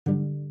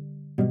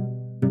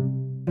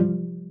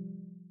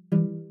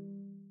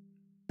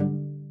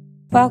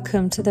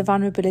Welcome to the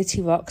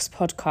Vulnerability Rocks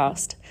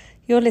podcast.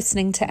 You're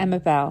listening to Emma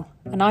Bell,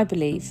 and I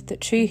believe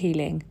that true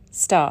healing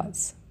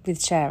starts with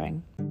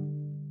sharing.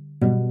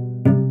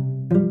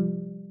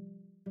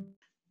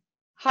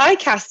 Hi,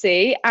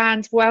 Cassey,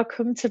 and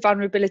welcome to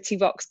Vulnerability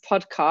Rocks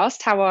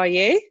podcast. How are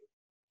you?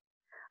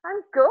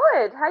 I'm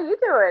good. How are you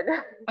doing?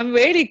 I'm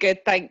really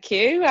good, thank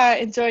you.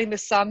 Enjoying the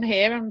sun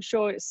here. I'm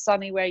sure it's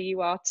sunny where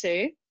you are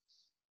too.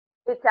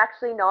 It's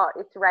actually not.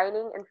 It's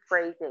raining and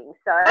freezing.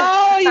 So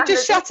oh, you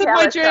just shattered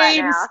my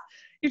dreams.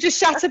 You've just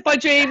shattered my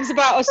dreams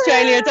about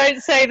Australia.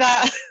 Don't say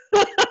that.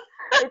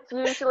 It's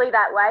usually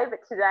that way, but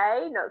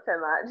today, not so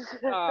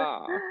much.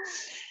 Oh.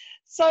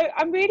 So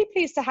I'm really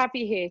pleased to have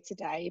you here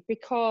today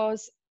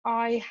because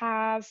I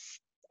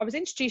was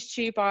introduced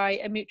to you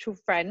by a mutual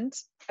friend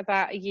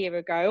about a year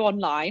ago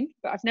online,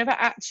 but we've never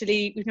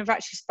actually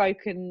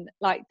spoken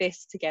like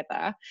this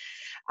together.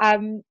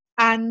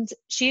 And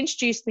she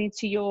introduced me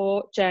to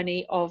your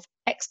journey of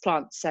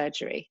explant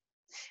surgery,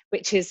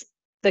 which is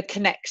the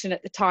connection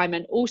at the time,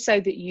 and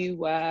also that you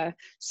were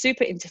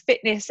super into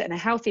fitness and a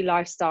healthy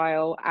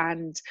lifestyle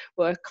and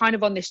were kind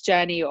of on this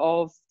journey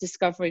of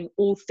discovering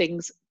all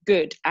things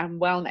good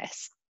and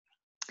wellness.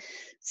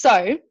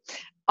 So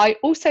I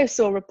also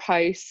saw a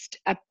post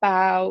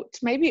about,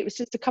 maybe it was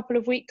just a couple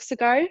of weeks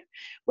ago,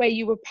 where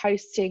you were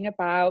posting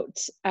about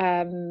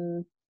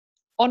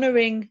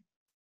honouring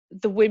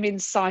the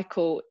women's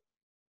cycle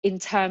in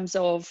terms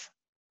of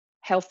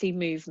healthy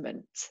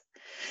movement.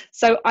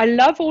 So I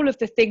love all of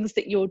the things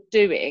that you're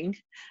doing,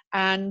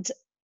 and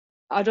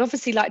I'd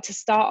obviously like to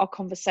start our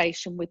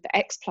conversation with the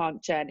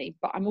explant journey,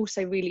 but I'm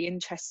also really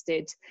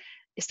interested,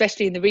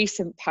 especially in the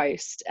recent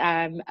post,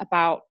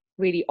 about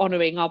really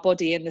honouring our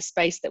body and the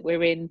space that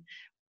we're in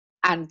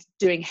and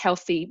doing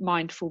healthy,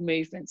 mindful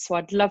movements. So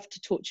I'd love to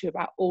talk to you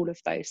about all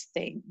of those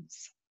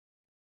things.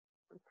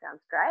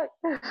 Sounds great.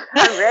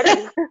 I'm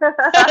ready.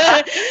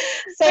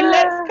 So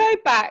let's go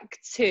back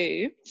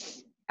to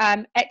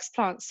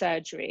explant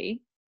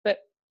surgery, but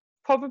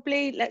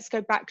probably let's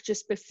go back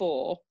just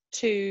before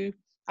to,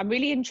 I'm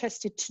really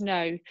interested to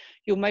know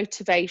your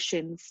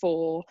motivation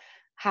for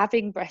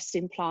having breast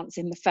implants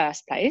in the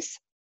first place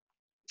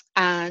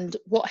and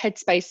what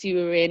headspace you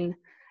were in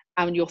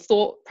and your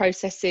thought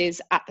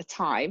processes at the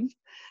time,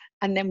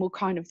 and then we'll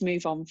kind of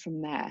move on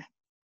from there.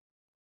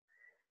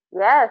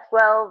 Yes,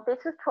 well, this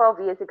was 12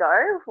 years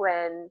ago,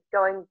 when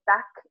going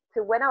back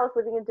to when I was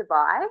living in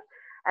Dubai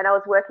and I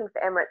was working for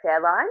Emirates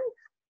Airlines.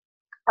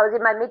 I was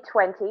in my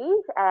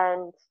mid-20s,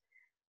 and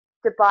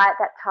Dubai at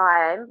that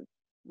time,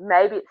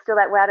 maybe it's still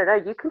that way, I don't know,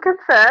 you can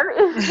confirm,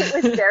 it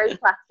was very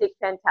plastic,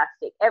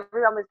 fantastic.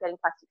 Everyone was getting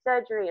plastic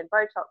surgery and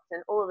Botox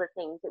and all of the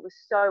things. It was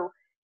so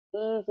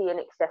easy and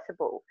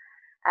accessible.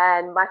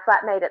 And my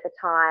flatmate at the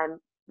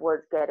time was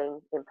getting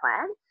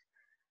implants.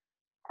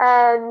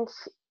 And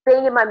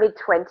being in my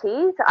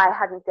mid-20s, I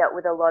hadn't dealt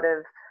with a lot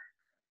of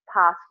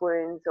past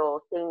wounds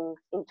or things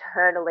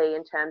internally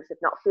in terms of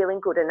not feeling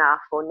good enough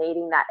or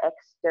needing that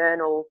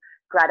external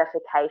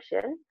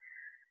gratification.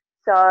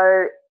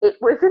 So it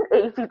was an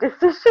easy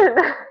decision.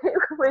 It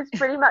was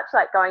pretty much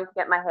like going to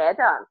get my hair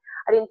done.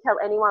 I didn't tell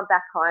anyone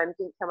back home,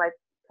 didn't tell my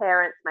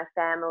parents, my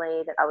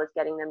family that I was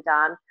getting them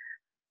done.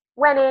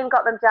 Went in,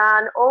 got them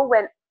done, all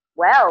went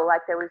well,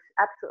 like there was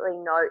absolutely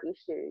no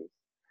issues.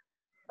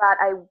 But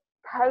I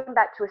came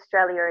back to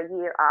Australia a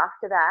year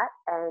after that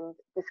and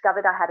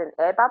discovered I had an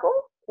air bubble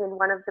in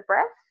one of the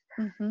breasts.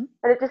 Mm-hmm.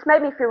 And it just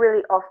made me feel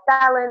really off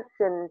balance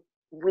and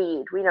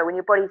weird. You know, when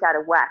your body's out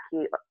of whack,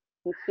 you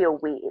feel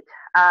weird.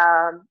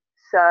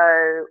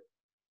 So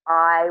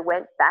I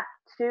went back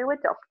to a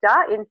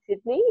doctor in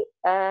Sydney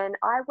and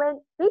I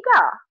went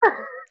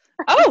bigger.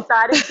 Oh.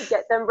 Decided to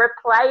get them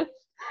replaced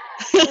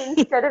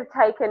instead of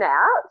taken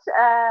out,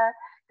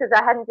 because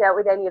I hadn't dealt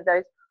with any of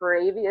those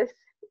previous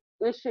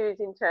issues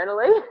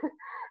internally.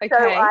 Okay.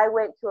 So I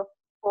went to a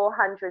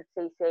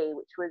 400cc,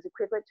 which was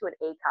equivalent to an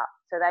E-cup.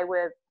 So they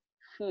were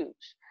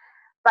huge.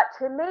 But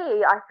to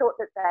me, I thought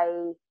that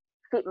they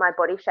fit my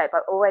body shape. I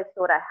always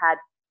thought I had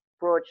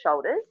broad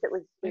shoulders. It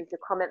was a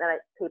comment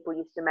that people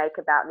used to make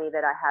about me,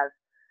 that I have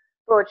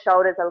broad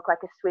shoulders, I look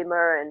like a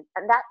swimmer.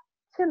 And that,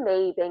 to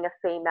me, being a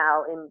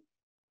female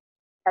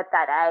at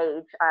that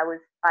age,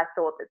 I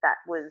thought that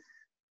was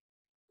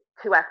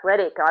too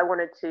athletic. I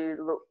wanted to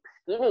look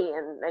skinny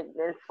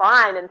and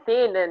fine and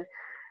thin, and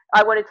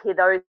I wanted to hear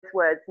those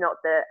words, not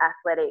the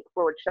athletic,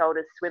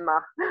 broad-shouldered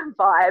swimmer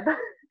vibe.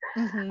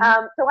 Mm-hmm.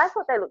 So I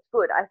thought they looked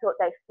good. I thought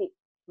they fit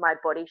my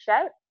body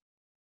shape,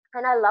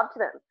 and I loved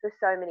them for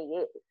so many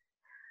years.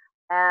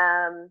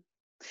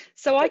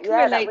 So I can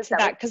relate to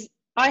that because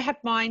I had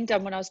mine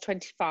done when I was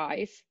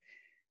 25.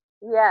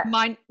 Yeah.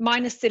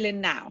 Mine are still in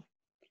now.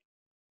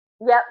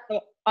 Yep. So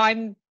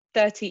I'm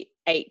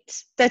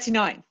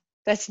 39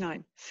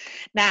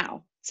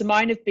 now. So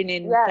mine have been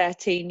in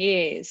 13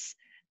 years.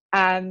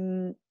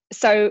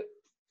 So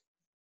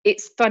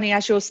it's funny,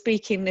 as you're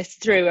speaking this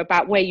through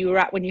about where you were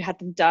at when you had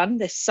them done,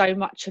 there's so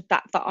much of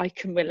that I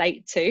can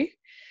relate to.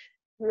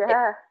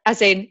 Yeah.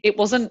 As in, it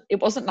wasn't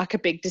like a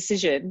big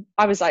decision.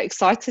 I was like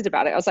excited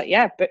about it. I was like,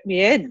 yeah, put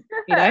me in,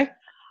 you know.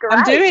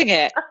 I'm great. doing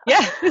it.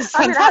 Yeah, it's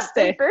I'm going to have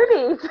big fantastic.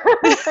 boobies.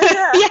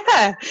 Yeah.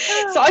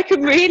 Yeah. So I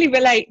can really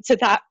relate to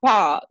that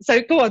part.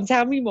 So go on,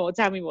 tell me more.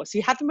 Tell me more. So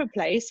you had them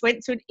replaced,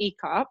 went to an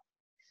e-cup.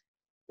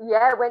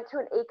 Yeah, went to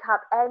an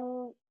e-cup,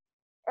 and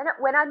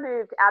when I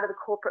moved out of the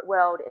corporate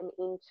world and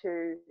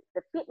into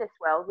the fitness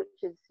world, which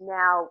is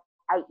now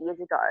 8 years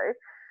ago,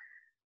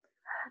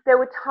 there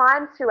were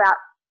times throughout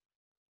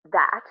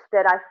that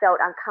I felt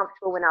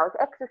uncomfortable when I was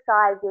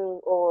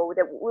exercising, or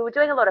that we were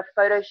doing a lot of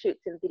photo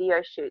shoots and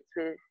video shoots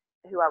with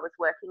who I was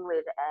working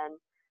with, and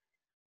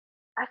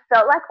I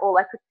felt like all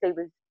I could see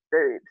was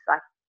boobs.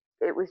 Like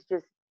it was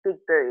just big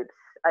boobs.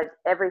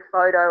 Every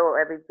photo or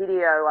every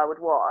video I would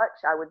watch,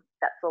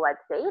 that's all I'd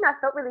see, and I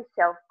felt really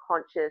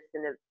self-conscious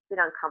and a bit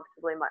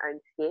uncomfortable in my own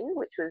skin,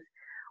 which was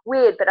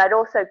weird. But I'd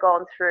also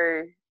gone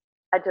through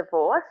a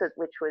divorce,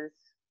 which was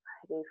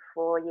maybe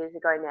 4 years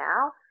ago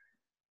now,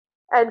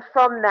 and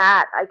from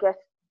that, I guess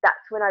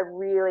that's when I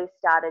really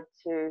started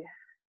to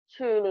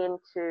tune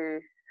into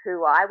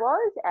who I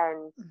was,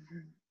 and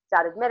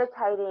started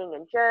meditating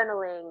and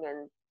journaling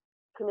and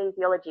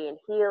kinesiology and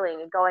healing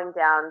and going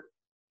down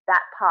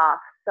that path.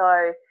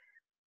 So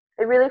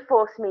it really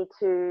forced me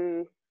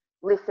to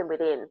listen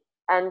within.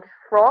 And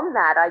from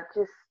that, I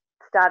just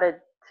started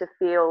to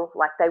feel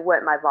like they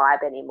weren't my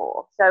vibe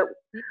anymore. So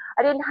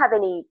I didn't have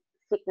any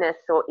sickness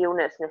or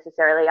illness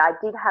necessarily. I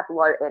did have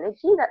low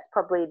energy. That's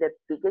probably the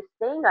biggest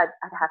thing. I'd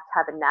have to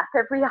have a nap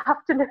every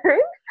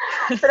afternoon,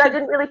 but I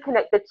didn't really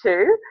connect the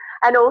two.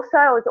 And also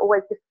I was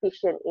always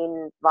deficient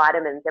in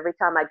vitamins. Every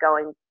time I go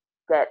and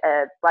get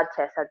a blood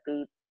test, I'd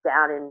be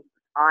down in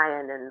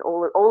iron and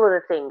all of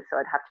the things. So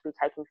I'd have to be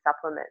taking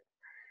supplements.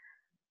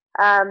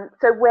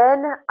 So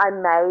when I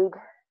made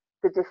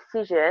the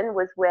decision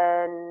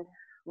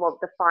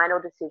the final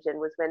decision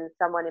was when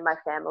someone in my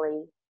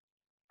family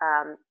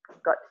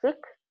got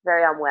sick,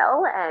 very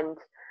unwell, and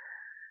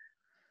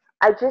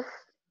it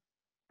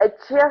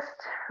just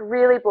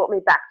really brought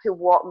me back to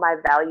what my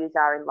values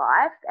are in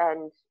life,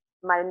 and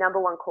my number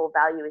one core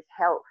value is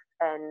health.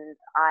 And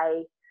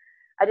I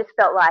just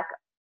felt like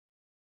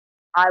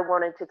I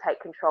wanted to take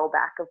control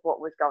back of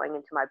what was going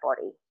into my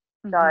body.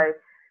 Mm-hmm. So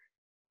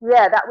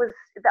yeah, that was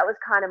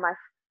kind of my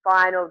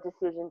final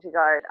decision to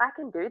go, I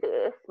can do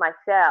this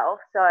myself.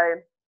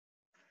 So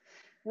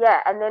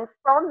yeah, and then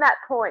from that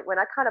point, when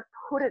I kind of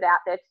put it out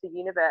there to the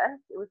universe,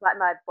 it was like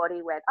my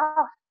body went,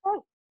 oh,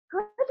 thank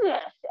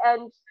goodness.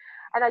 And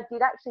I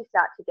did actually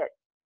start to get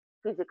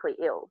physically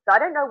ill. So I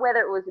don't know whether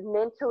it was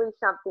mentally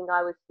something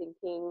I was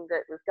thinking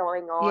that was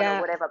going on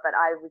or whatever, but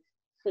I was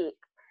sick.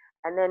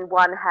 And then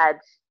one had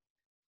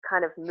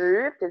kind of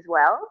moved as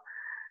well.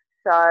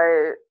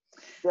 So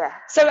yeah.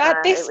 So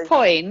at this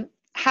point,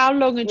 how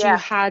long had you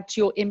had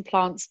your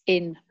implants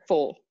in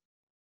for?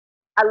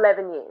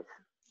 11 years.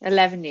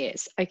 11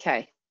 years.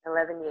 Okay.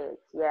 11 years.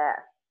 Yeah.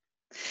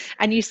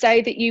 And you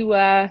say that you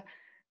were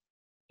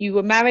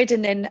married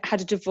and then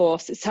had a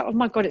divorce. It's like, oh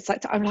my God, it's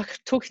like I'm like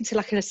talking to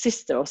like a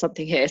sister or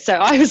something here. So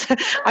I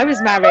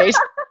was married.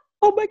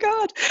 Oh my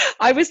God,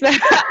 I was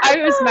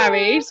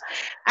married,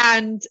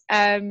 and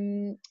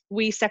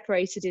we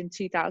separated in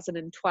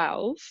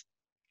 2012.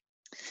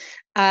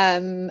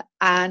 And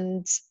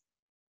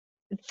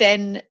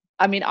then,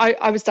 I mean,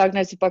 I was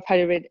diagnosed with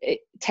bipolar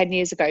 10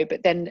 years ago,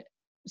 but then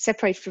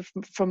separated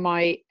from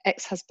my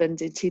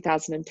ex-husband in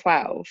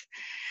 2012.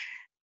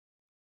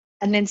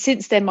 And then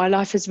since then, my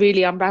life has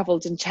really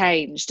unraveled and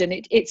changed.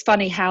 And it's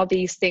funny how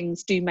these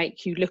things do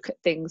make you look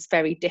at things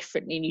very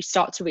differently, and you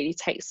start to really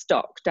take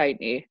stock,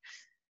 don't you?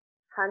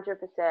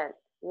 100%.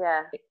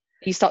 Yeah.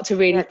 You start to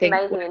really think,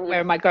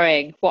 where am I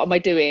going? What am I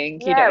doing?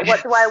 Yeah, you know?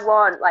 What do I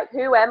want? Like,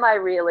 who am I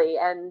really?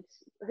 And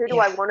who do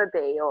I want to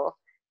be? Or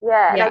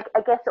and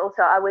I guess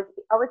also I was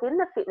in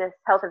the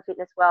health and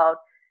fitness world,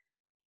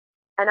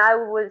 and I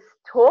was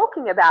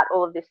talking about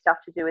all of this stuff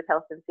to do with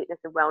health and fitness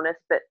and wellness,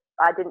 but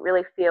I didn't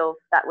really feel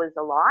that was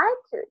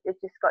aligned. It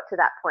just got to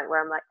that point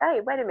where I'm like,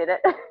 hey, wait a minute,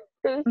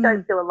 these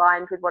don't feel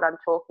aligned with what I'm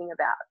talking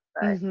about.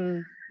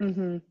 So.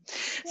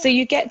 So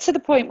you get to the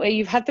point where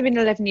you've had them in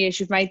 11 years,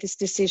 you've made this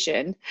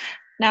decision.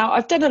 Now,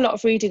 I've done a lot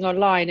of reading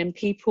online, and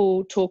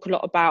people talk a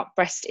lot about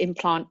breast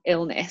implant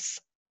illness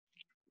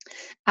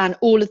and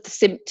all of the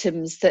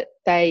symptoms that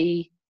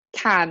they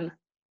can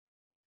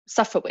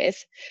suffer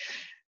with.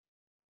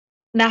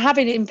 Now,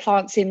 having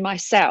implants in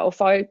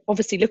myself, I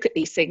obviously look at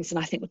these things and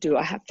I think, well, do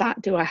I have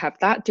that? Do I have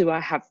that? Do I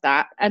have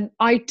that? And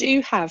I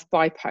do have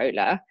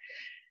bipolar.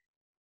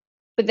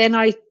 But then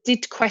I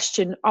did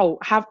question,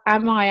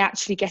 am I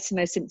actually getting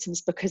those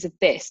symptoms because of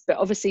this? But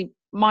obviously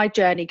my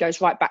journey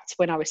goes right back to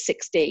when I was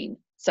 16.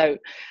 So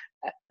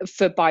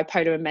for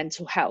bipolar and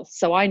mental health.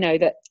 So I know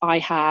that I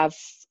have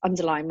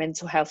underlying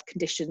mental health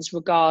conditions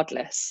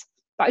regardless.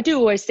 But I do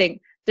always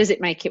think, does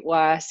it make it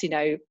worse? You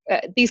know,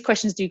 these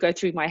questions do go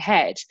through my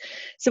head.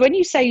 So when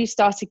you say you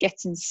started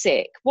getting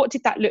sick, what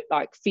did that look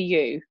like for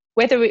you?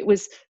 Whether it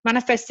was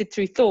manifested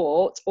through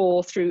thought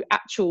or through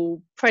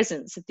actual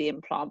presence of the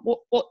implant,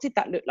 what did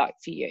that look like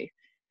for you?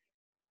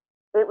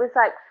 It was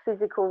like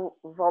physical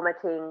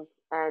vomiting,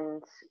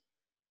 and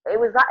it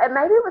was like,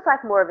 maybe it was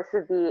like more of a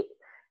severe,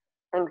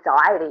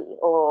 anxiety,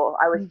 or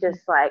I was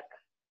just like,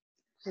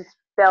 just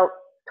felt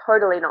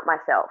totally not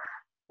myself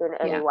in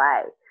any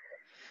way.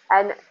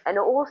 And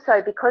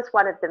also because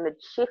one of them had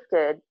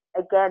shifted,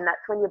 again,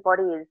 that's when your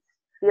body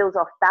feels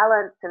off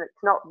balance and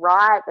it's not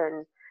right,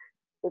 and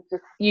it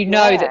just, you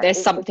know that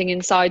there's something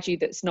inside you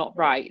that's not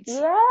right.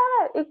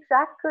 Yeah,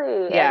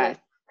 exactly. Yeah.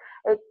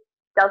 And it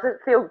doesn't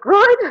feel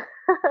good.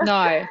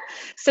 No.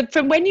 So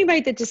from when you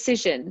made the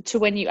decision to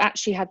when you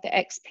actually had the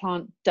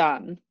explant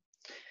done,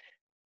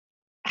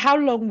 how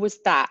long was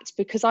that?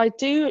 Because I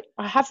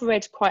have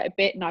read quite a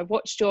bit, and I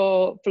watched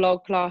your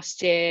vlog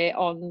last year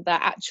on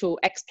the actual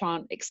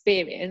explant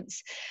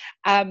experience.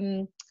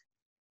 But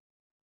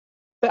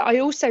I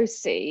also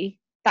see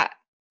that,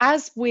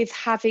 as with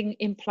having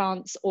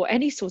implants or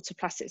any sort of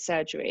plastic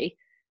surgery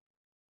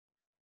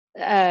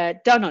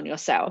done on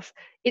yourself,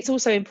 it's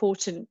also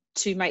important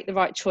to make the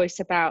right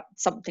choice about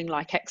something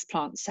like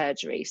explant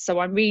surgery. So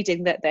I'm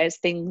reading that there's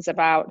things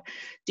about,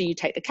 do you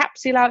take the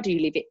capsule out, do you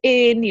leave it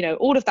in,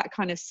 all of that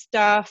kind of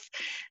stuff.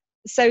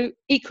 So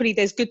equally,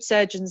 there's good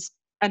surgeons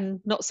and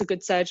not so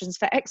good surgeons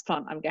for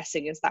explant, I'm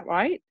guessing. Is that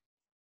right?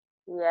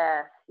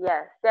 Yeah,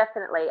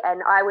 definitely.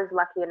 And I was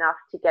lucky enough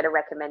to get a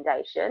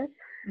recommendation,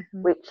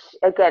 which,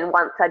 again,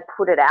 once I'd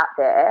put it out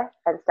there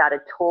and started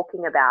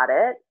talking about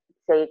it,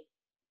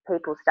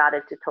 people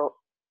started to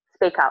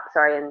speak up,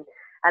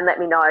 and let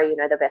me know,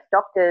 the best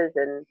doctors.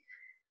 And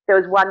there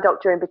was one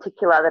doctor in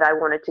particular that I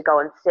wanted to go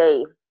and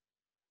see.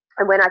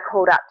 And when I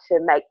called up to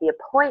make the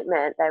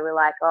appointment, they were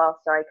like, "Oh,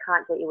 sorry,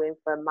 can't get you in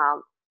for a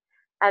month."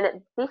 And at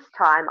this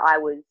time I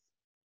was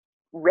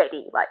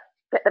ready, like,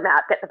 get them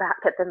out, get them out,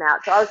 get them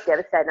out. So I was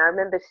devastated. And I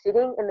remember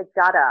sitting in the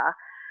gutter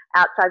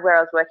outside where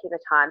I was working at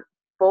the time,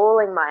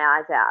 bawling my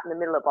eyes out in the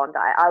middle of Bondi.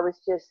 I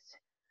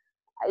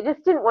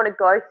just didn't want to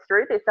go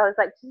through this. I was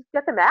like, just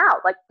get them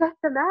out, like, get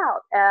them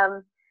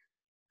out.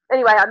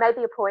 Anyway, I made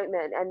the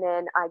appointment, and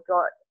then I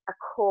got a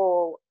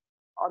call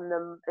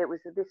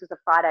this was a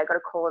Friday. I got a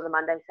call on the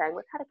Monday saying,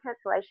 "We've had a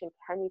cancellation.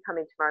 Can you come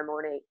in tomorrow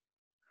morning?"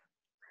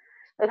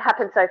 It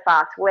happened so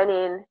fast. Went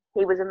in.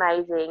 He was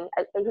amazing.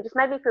 He just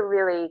made me feel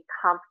really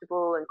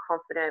comfortable and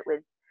confident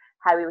with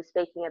how he was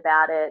speaking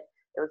about it.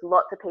 There was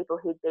lots of people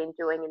he'd been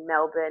doing in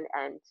Melbourne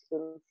and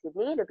in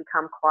Sydney. It had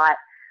become quite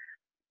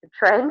a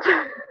trend.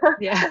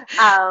 Yeah.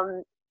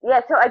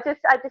 So I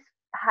just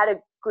had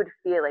a good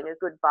feeling, a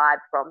good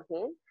vibe from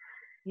him.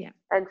 Yeah.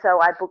 And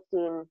so I booked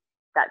in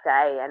that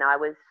day, and I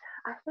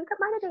think it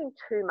might have been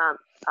 2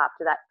 months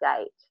after that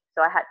date.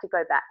 So I had to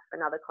go back for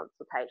another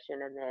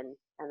consultation, and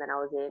then I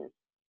was in.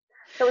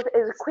 So it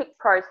was a quick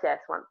process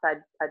once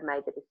I'd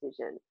made the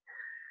decision.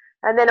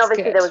 And then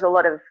obviously there was a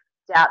lot of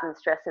doubt and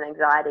stress and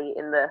anxiety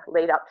in the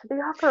lead up to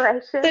the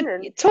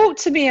operation. Talk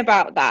to me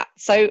about that.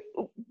 So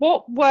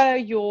what were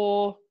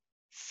your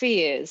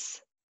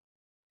fears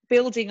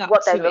building up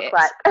what to they look it?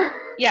 like?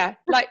 Yeah,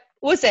 like,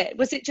 was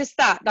it just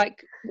that?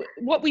 Like,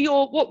 what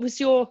was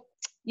your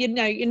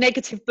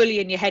negative bully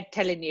in your head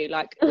telling you,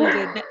 like,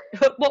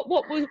 what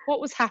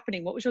was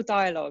happening? What was your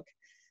dialogue?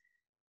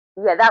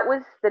 Yeah, that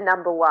was the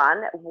number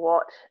one.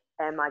 What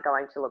am I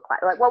going to look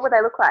like? Like, what would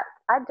they look like?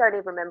 I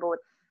didn't remember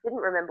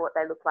what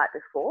they looked like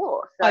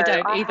before. So I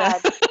don't either.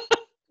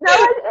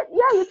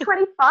 You're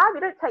 25.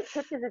 You don't take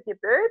pictures of your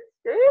boobs,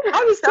 dude.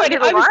 I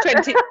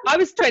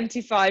was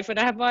 25 when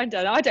I had mine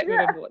done. I don't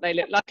remember what they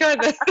looked like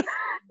either.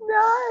 No,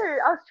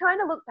 I was trying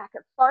to look back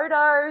at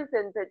photos,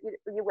 and that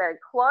you're wearing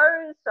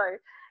clothes. So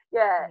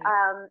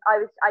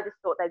I just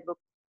thought they'd look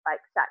like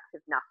sacks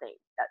of nothing.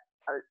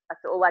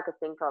 That's all I could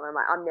think of. I'm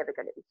like, I'm never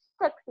going to be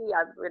sexy.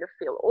 I'm going to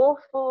feel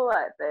awful.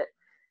 But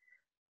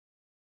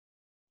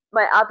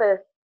my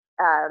other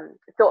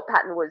thought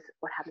pattern was,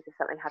 what happens if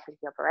something happens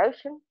in the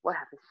operation? What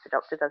happens if the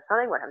doctor does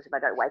something? What happens if I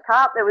don't wake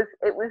up? It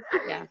was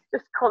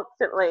just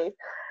constantly.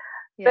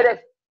 Yeah.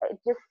 But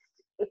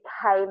it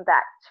came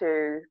back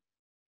to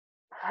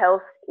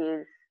health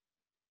is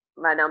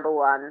my number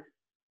one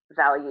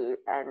value,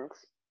 and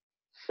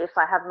if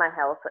I have my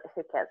health,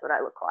 who cares what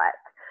I look like?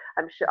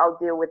 I'm sure I'll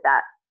deal with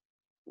that.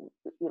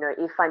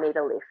 If I need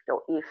a lift,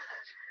 or if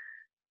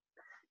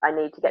I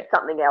need to get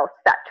something else,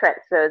 fat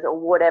transfers, or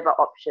whatever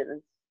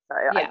options. So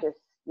I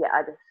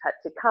just had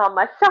to calm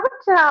myself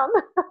down.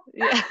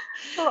 Yeah.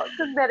 Lots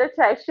of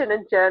meditation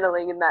and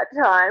journaling in that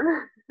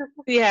time.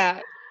 Yeah.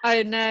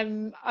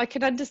 And I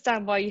can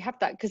understand why you have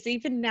that, because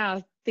even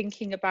now,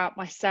 thinking about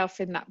myself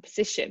in that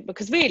position,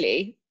 because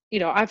really,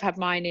 I've had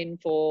mine in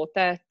for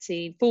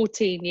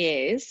 14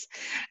 years,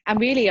 and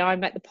really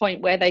I'm at the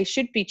point where they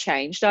should be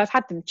changed. I've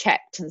had them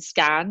checked and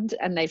scanned,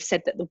 and they've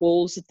said that the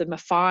walls of them are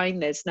fine.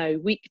 There's no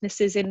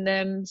weaknesses in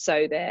them.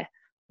 So they're,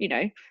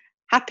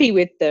 happy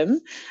with them.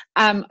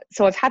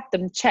 So I've had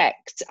them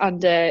checked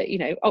under,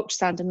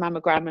 ultrasound and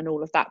mammogram and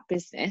all of that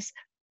business.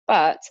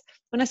 But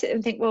when I sit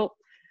and think, well,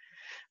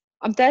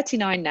 I'm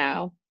 39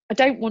 now, I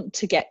don't want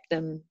to get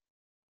them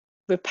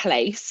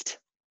replaced,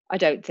 I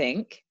don't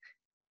think.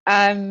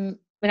 In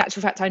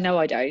actual fact, I know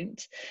I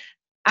don't.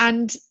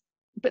 And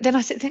but then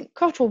I sit and think,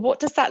 God, well, what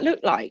does that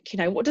look like? You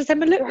know, what does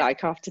Emma look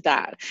like after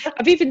that?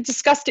 I've even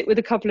discussed it with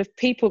a couple of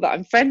people that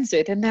I'm friends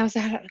with, and they're like,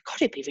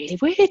 God, it'd be really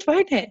weird,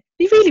 won't it? It'd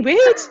be really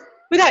weird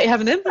without you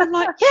having them. And I'm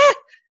like, yeah,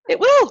 it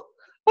will.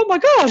 Oh my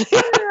God.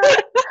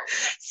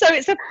 So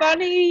it's a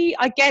funny,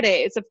 I get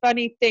it. It's a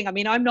funny thing. I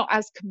mean, I'm not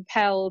as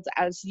compelled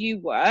as you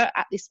were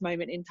at this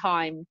moment in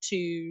time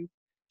to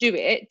do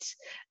it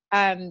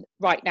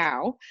right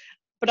now,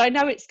 but I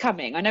know it's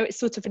coming. I know it's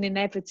sort of an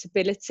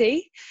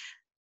inevitability.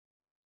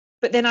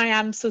 But then I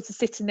am sort of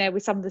sitting there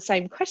with some of the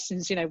same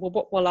questions, you know, well,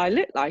 what will I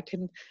look like?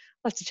 And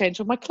I have to change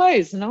all my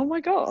clothes, and oh my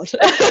God.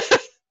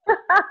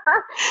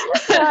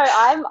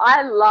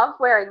 I love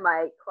wearing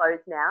my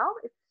clothes now.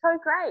 It's so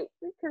great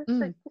because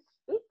it just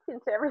fits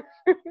into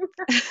everything.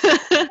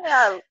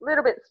 Yeah, a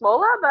little bit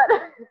smaller, but.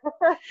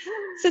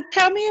 So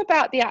tell me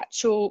about the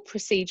actual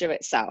procedure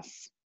itself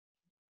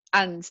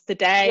and the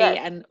day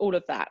and all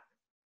of that.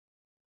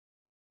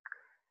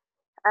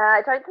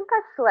 I don't think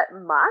I slept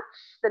much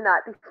the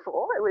night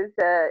before. It was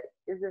a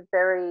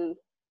very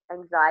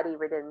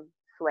anxiety-ridden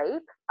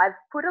sleep. I've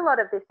put a lot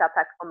of this up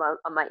on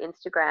my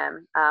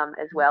Instagram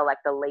as well, like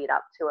the lead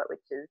up to it,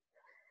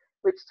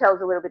 which tells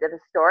a little bit of the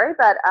story.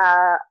 But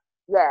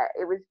yeah,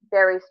 it was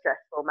very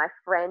stressful. My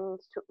friend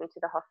took me to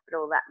the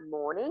hospital that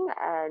morning,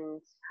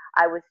 and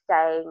I was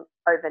staying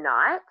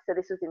overnight. So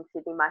this was in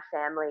Sydney. My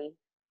family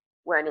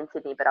weren't in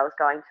Sydney, but I was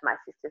going to my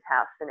sister's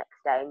house the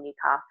next day in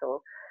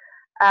Newcastle.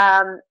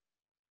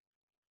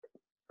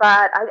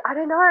 But I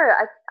don't know.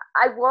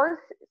 I was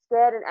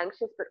scared and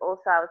anxious, but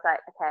also I was like,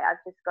 okay,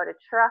 I've just got to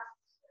trust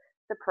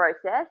the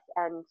process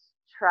and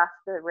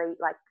trust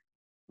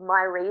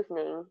my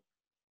reasoning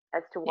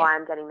as to why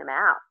I'm getting them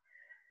out.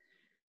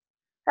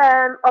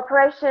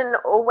 Operation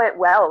all went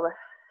well.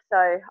 So,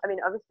 I mean,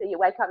 obviously you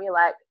wake up and you're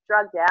like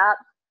drugged out.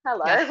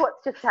 Hello,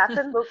 what's just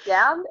happened? Look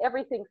down,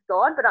 everything's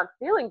gone, but I'm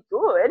feeling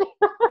good.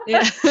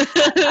 Yeah.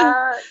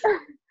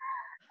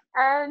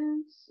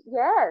 And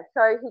yeah,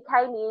 so he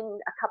came in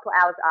a couple of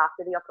hours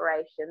after the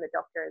operation, the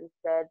doctor, and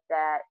said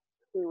that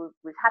he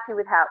was happy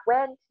with how it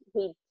went.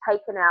 He'd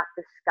taken out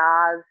the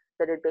scars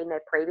that had been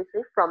there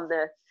previously from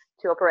the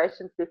 2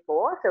 operations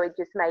before. So he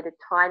just made a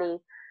tiny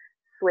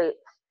slit.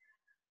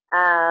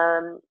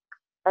 And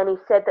he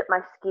said that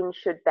my skin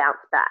should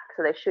bounce back.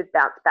 So they should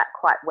bounce back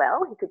quite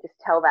well. He could just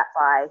tell that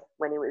by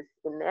when he was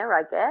in there,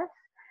 I guess.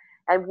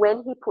 And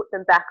when he put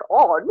them back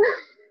on,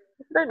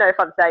 I don't know if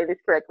I'm saying this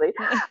correctly,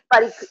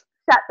 but he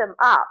sat them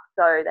up,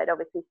 so they'd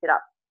obviously sit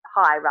up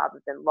high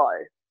rather than low.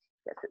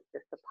 That's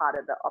just a part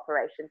of the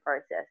operation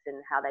process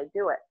and how they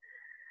do it.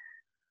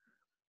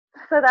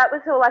 So that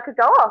was all I could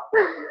go off.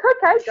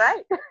 Okay,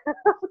 great.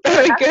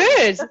 Very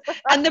good.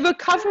 And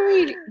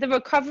the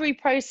recovery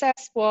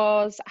process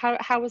was,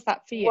 how was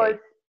that for you? Was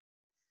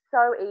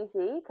so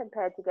easy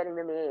compared to getting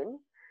them in.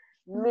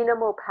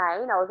 Minimal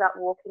pain. I was up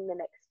walking the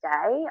next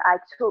day.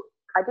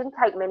 I didn't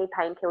take many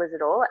painkillers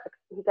at all.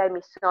 He gave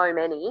me so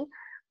many,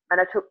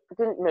 and I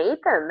didn't need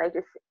them.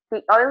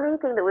 The only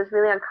thing that was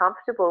really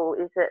uncomfortable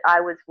is that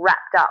I was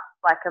wrapped up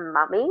like a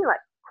mummy, like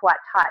quite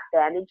tight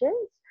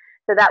bandages.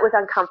 So that was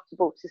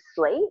uncomfortable to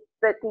sleep.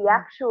 But the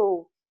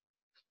actual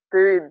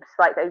boobs,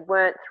 like they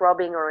weren't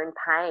throbbing or in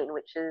pain,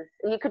 which is,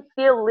 you could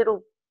feel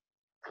little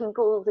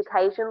tinkles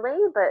occasionally,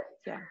 but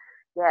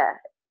yeah,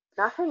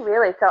 nothing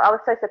really. So I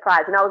was so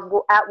surprised, and I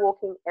was out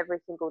walking every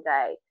single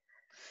day.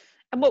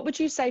 And what would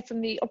you say from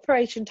the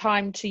operation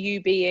time to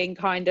you being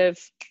kind of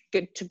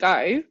good to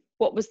go?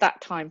 What was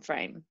that time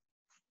frame?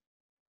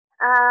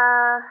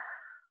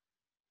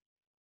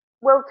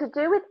 Well, to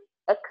do with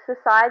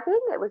exercising,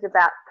 it was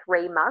about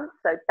 3 months.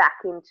 So back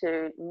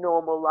into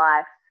normal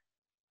life,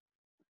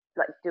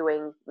 like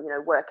doing,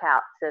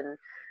 workouts and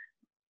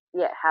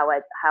how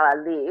I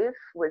live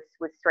was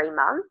 3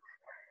 months.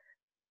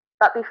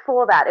 But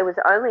before that, it was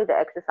only the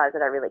exercise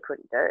that I really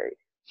couldn't do.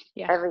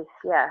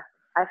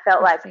 I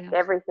felt like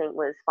everything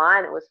was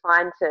fine. It was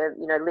fine to,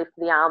 lift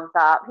the arms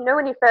up.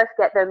 When you first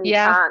get them, you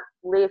can't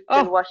lift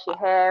and wash your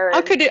hair. And...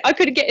 I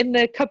couldn't get in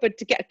the cupboard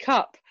to get a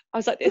cup. I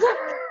was like this.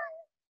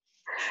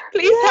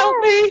 Please help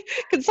me.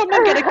 Can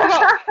someone get a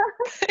cup?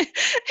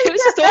 It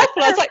was just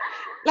awful. I was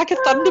like a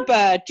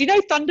thunderbird. Do you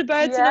know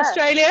thunderbirds in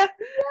Australia?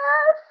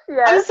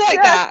 Yes. I was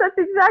like that. That's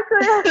exactly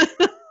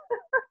it.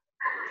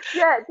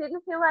 Yeah, it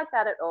didn't feel like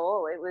that at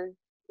all. It was.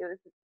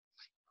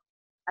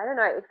 I don't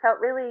know. It felt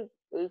really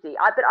easy.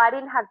 But I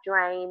didn't have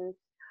drains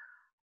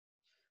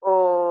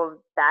or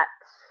that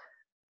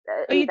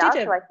either. You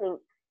didn't? So I think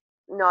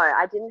no,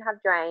 I didn't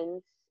have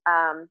drains.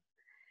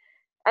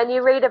 And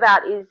you read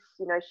about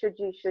should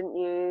you, shouldn't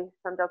you?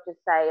 Some doctors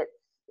say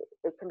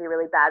it can be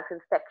really bad for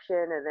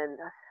infection, and then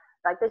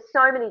there's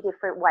so many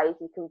different ways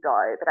you can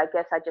go. But I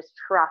guess I just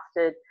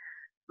trusted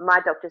my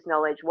doctor's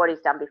knowledge, what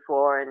he's done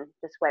before, and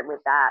just went with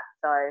that.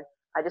 So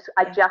I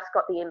just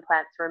got the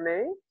implants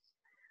removed.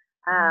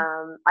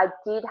 I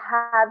did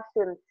have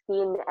some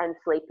skin and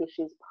sleep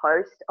issues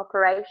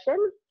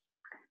post-operation,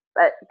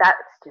 but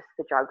that's just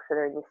the drugs that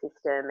are in your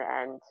system,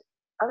 and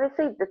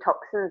obviously the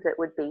toxins that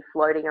would be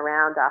floating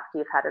around after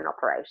you've had an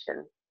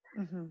operation.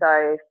 Mm-hmm.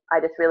 So I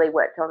just really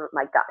worked on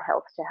my gut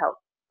health to help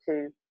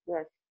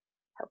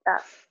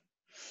that.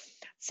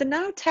 So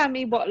now tell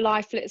me what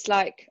life looks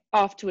like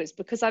afterwards,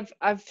 because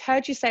I've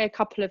heard you say a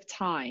couple of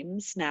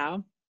times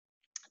now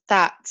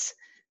that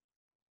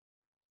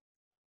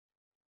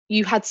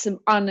you had some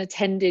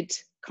unattended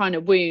kind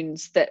of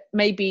wounds that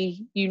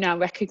maybe you now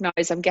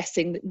recognize, I'm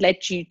guessing, that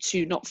led you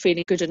to not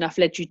feeling good enough,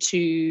 led you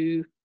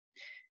to,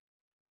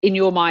 in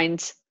your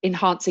mind,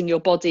 enhancing your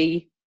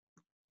body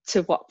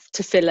to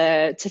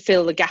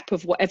fill the gap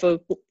of whatever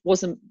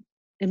wasn't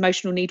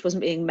emotional need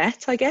wasn't being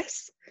met, I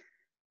guess.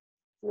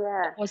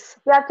 Yeah.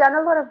 I've done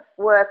a lot of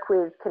work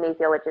with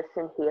kinesiologists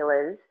and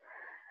healers.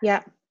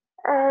 Yeah.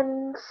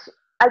 And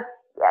I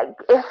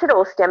guess it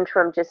all stemmed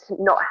from just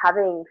not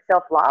having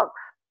self-love.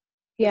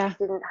 Yeah. I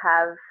didn't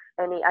have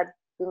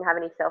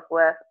any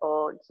self-worth,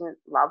 or didn't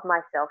love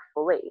myself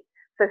fully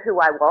for who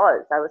I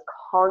was. I was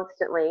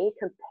constantly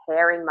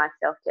comparing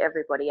myself to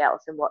everybody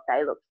else and what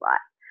they looked like.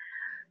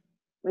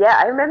 Yeah,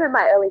 I remember in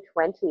my early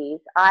 20s,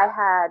 I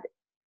had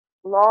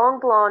long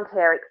blonde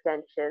hair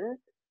extensions.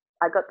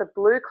 I got the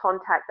blue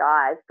contact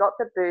eyes, got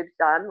the boobs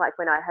done, like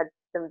when I had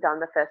them done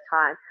the first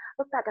time.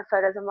 Look back at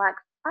photos, I'm like,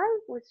 I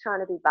was trying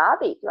to be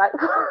Barbie. Like,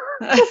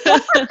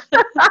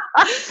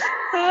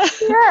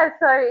 yeah,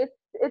 so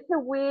it's a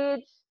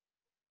weird,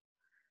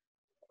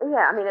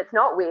 yeah, I mean, it's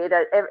not weird.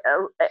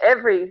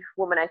 Every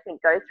woman, I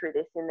think, goes through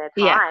this in their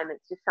time. Yeah.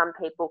 It's just some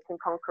people can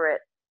conquer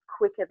it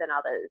quicker than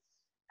others,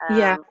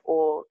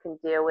 or can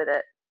deal with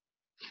it.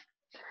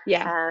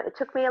 Yeah. It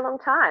took me a long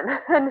time.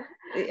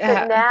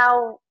 But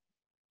now,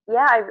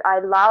 yeah, I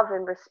love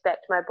and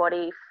respect my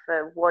body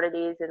for what it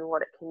is and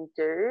what it can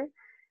do.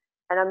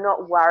 And I'm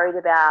not worried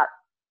about,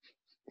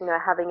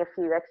 having a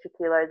few extra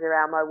kilos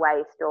around my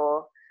waist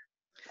or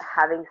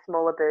having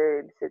smaller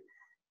boobs. It's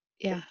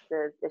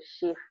the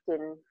shift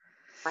in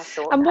my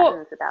thought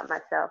patterns about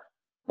myself.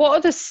 What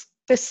are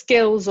the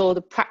skills or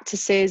the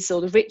practices or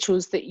the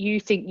rituals that you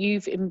think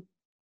you've,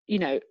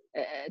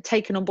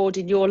 taken on board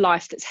in your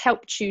life that's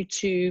helped you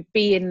to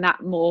be in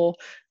that more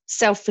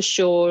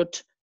self-assured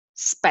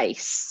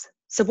space?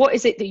 So what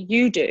is it that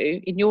you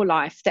do in your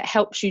life that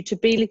helps you to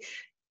be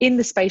in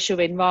the space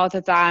you're in,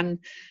 rather than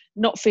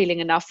not feeling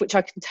enough, which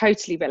I can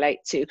totally relate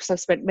to, because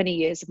I've spent many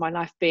years of my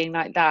life being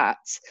like that,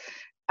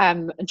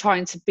 and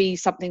trying to be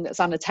something that's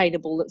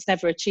unattainable, that's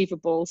never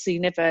achievable. So you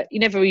never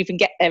even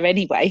get there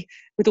anyway,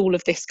 with all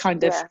of this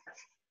kind of,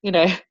 you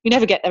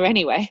never get there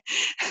anyway.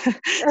 So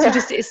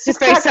it's just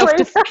very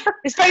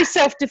it's very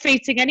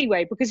self-defeating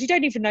anyway, because you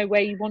don't even know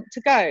where you want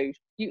to go.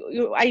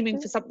 You're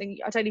aiming for something.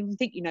 I don't even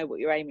think you know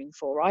what you're aiming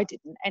for. I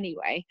didn't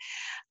anyway.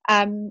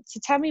 So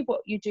tell me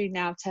what you do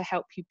now to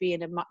help you be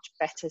in a much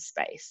better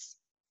space.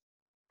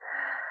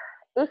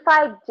 If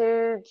I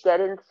do get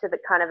into the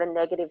kind of a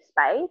negative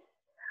space,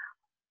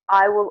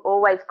 I will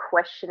always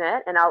question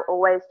it, and I'll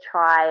always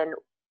try and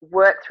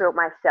work through it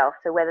myself.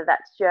 So whether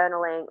that's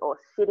journaling or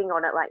sitting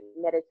on it, like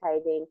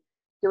meditating,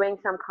 doing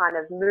some kind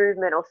of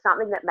movement or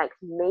something that makes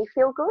me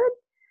feel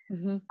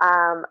good,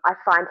 I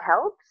find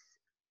helps.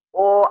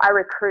 Or I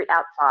recruit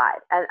outside,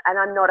 and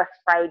I'm not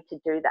afraid to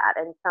do that.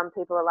 And some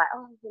people are like,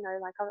 oh,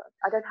 like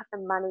I don't have the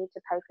money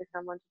to pay for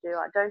someone to do.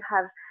 I don't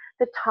have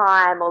the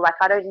time, or like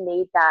I don't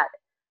need that.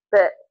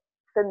 But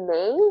for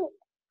me,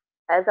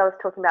 as I was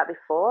talking about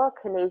before,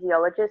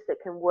 kinesiologists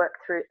that can work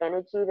through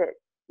energy that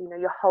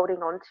you're holding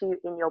on to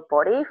in your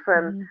body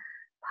from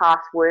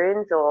past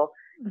wounds or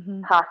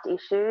past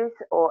issues,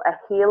 or a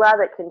healer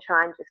that can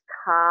try and just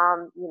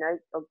calm,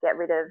 or get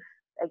rid of,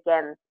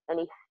 again,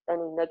 any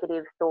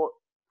negative thoughts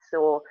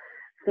or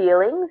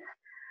feelings,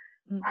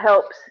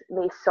 helps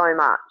me so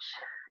much.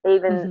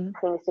 Even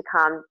things to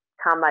calm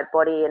my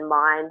body and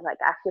mind, like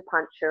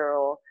acupuncture,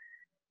 or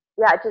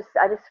I just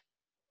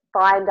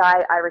find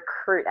I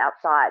recruit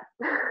outside.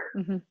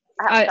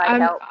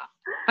 Outside help.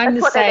 I'm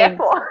That's the same.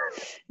 For.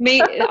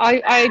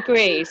 I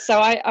agree. So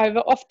I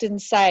often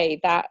say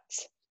that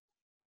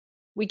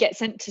we get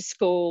sent to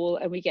school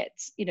and we get,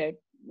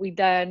 we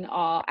learn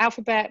our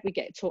alphabet, we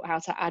get taught how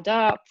to add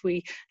up,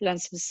 we learn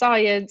some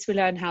science, we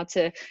learn how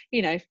to,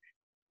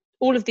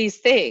 all of these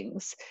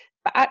things.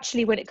 But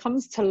actually, when it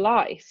comes to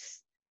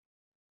life,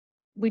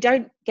 we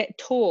don't get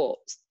taught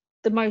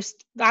the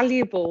most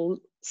valuable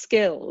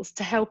skills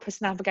to help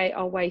us navigate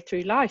our way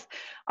through life.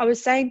 I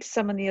was saying to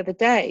someone the other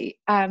day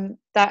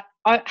that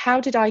how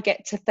did I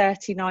get to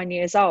 39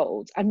 years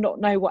old and not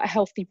know what a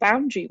healthy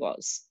boundary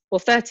was? Well,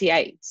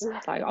 38. So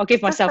I'll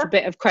give myself a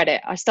bit of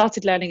credit. I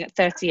started learning at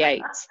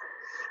 38.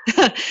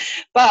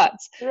 But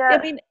I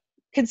mean,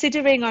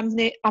 considering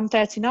I'm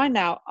 39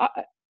 now,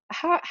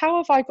 how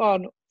have I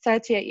gone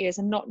 38 years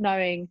and not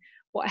knowing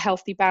what a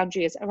healthy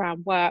boundary is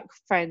around work,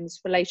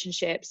 friends,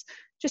 relationships,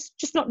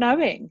 just not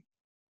knowing,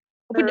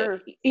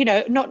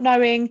 not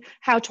knowing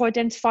how to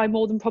identify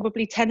more than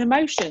probably 10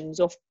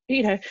 emotions, or,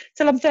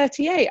 till I'm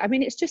 38. I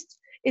mean, it's just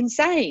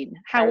insane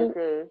how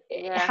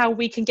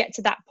we can get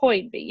to that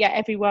point. But yet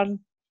everyone,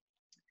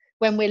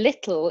 when we're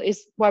little,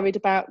 is worried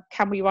about,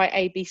 can we write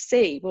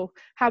ABC? Well,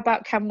 how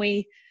about, can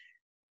we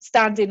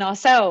stand in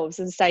ourselves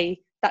and say,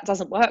 that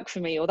doesn't work for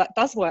me, or that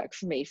does work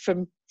for me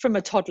from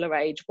a toddler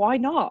age. Why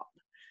not?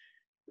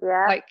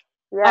 Yeah. Like,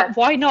 Yeah.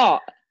 why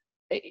not?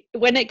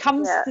 When it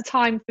comes Yeah. to the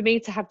time for me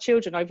to have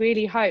children, I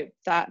really hope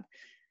that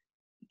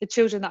the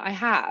children that I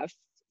have,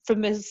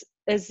 from as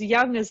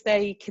young as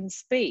they can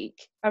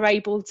speak, are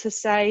able to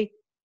say,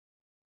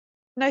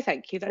 no,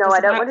 thank you, that No, I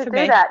doesn't don't work want to for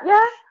do me. that. Yeah,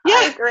 I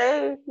Yeah,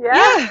 agree.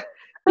 Yeah. yeah.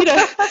 You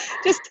know,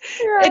 just,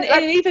 Yeah,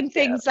 and even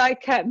things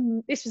like,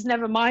 this was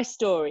never my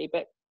story,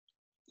 but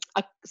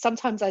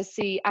sometimes I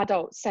see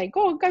adults saying,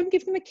 go and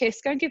give them a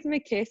kiss, go and give them a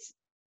kiss.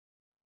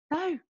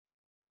 No,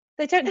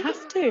 they don't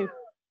have to,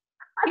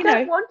 I you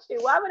don't know. want to.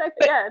 Why would I?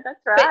 But, Yeah, that's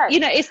but right. you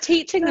know, it's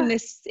teaching them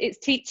this, it's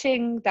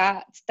teaching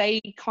that they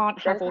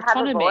can't Them have to have a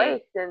autonomy.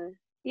 voice and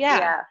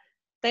Yeah.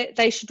 yeah.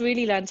 They should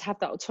really learn to have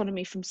that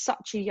autonomy from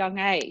such a young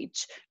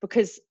age,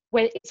 because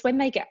it's when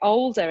they get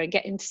older and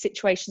get into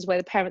situations where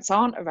the parents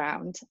aren't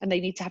around and they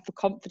need to have the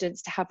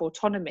confidence to have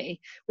autonomy.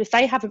 If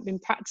they haven't been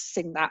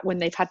practicing that when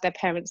they've had their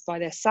parents by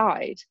their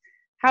side,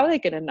 how are they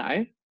going to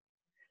know?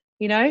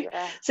 You know?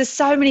 Yeah.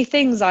 So many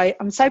things.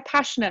 I'm so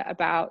passionate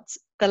about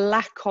the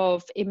lack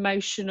of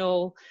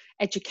emotional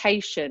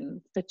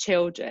education for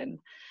children.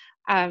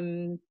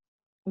 I'm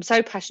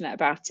so passionate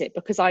about it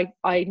because I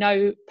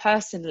know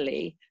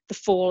personally the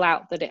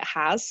fallout that it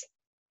has.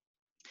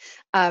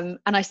 And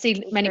I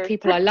see many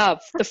people I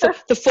love,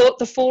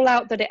 the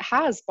fallout that it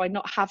has by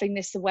not having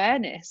this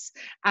awareness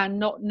and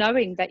not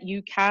knowing that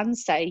you can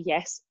say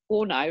yes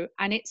or no,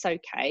 and it's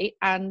okay.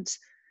 And,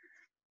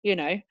 you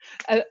know,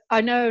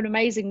 I know an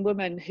amazing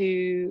woman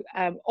who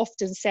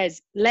often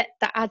says, let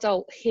the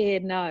adult hear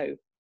no,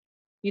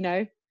 you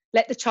know,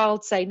 let the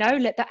child say no,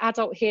 let the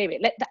adult hear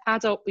it, let the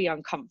adult be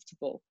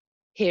uncomfortable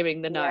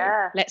hearing the no.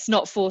 Yeah. Let's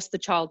not force the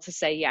child to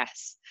say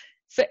yes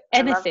for I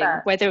love anything,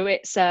 that. whether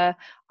it's a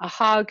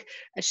hug,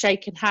 a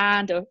shaken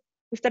hand, or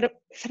if they don't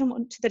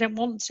want to, they don't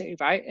want to,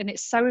 right? And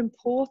it's so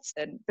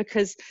important,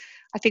 because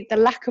I think the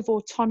lack of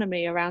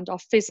autonomy around our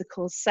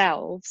physical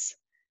selves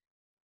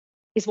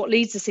is what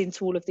leads us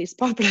into all of these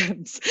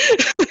problems.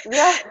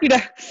 Yeah. You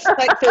know,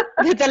 like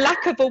the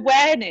lack of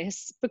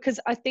awareness, because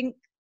I think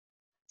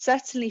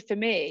certainly for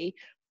me,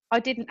 I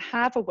didn't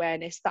have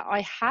awareness that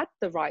I had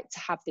the right to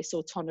have this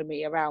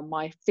autonomy around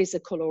my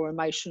physical or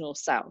emotional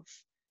self.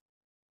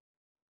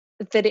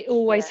 That it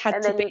always had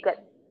And to then be you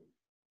get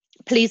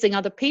pleasing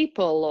other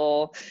people,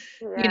 or,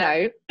 you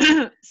know,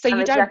 so I'm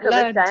you don't exactly the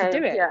learn to do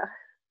same. it. Yeah.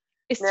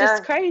 It's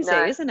just No, crazy,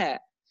 no. isn't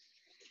it?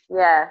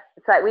 Yeah.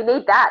 It's like we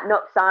need that,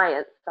 not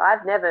science.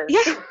 I've never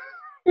Yeah,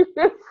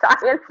 used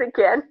science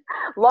again.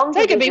 Long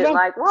don't get me division, wrong.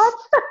 like what?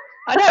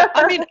 I know.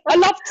 I mean, I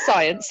loved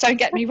science, don't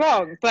get me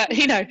wrong. But,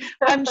 you know,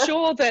 I'm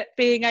sure that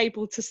being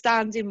able to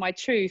stand in my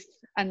truth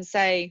and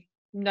say,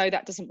 no,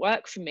 that doesn't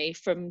work for me,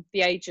 from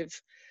the age of,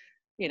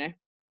 you know,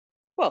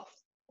 well,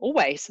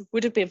 always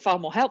would have been far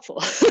more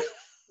helpful.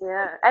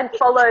 Yeah. And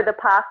follow the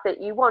path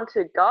that you want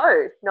to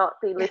go, not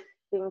be Yeah.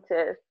 listening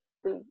to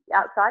the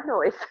outside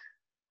noise.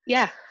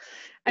 Yeah.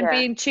 And Yeah.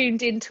 being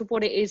tuned into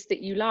what it is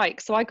that you like.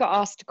 So I got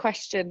asked a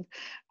question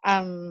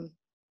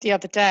the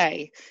other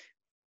day: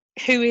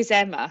 who is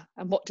Emma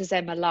and what does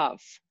Emma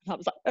love? And I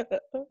was like,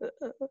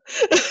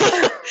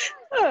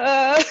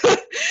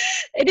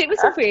 and it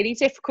was a really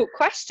difficult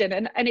question,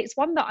 and it's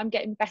one that I'm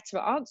getting better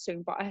at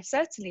answering, but I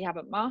certainly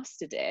haven't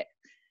mastered it,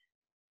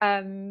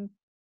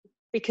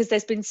 because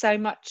there's been so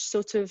much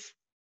sort of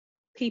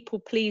people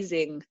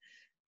pleasing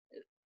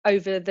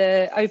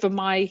over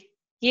my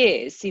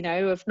years, you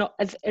know, of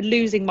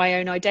losing my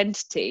own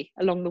identity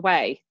along the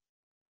way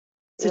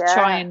to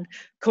try Yeah. and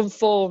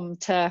conform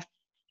to,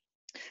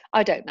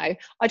 I don't know.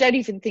 I don't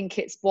even think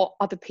it's what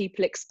other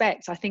people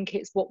expect. I think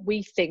it's what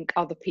we think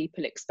other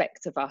people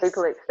expect of us.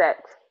 People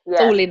expect. It's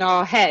Yeah. all in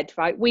our head,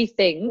 right? We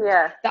think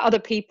Yeah. that other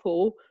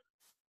people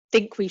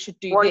think we should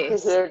do Want to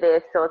this. hear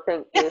this or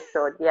think this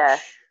or yeah.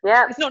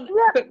 Yeah. It's not,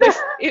 but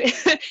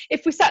Yeah.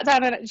 if we sat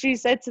down and actually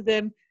said to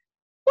them,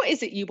 what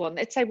is it you want?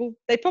 They'd say, well,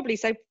 they'd probably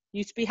say,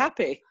 you to be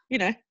happy, you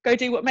know, go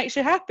do what makes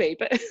you happy.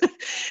 But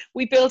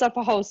we build up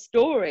a whole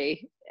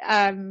story,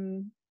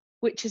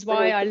 which is We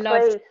why need to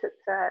please.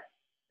 It's right.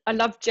 I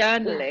love Yeah.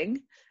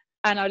 journaling,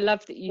 and I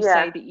love that you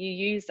say Yeah. that you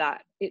use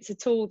that. It's a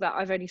tool that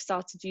I've only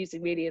started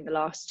using really in the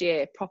last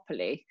year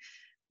properly,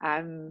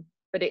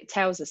 but it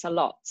tells us a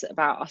lot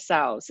about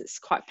ourselves. It's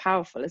quite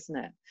powerful, isn't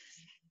it?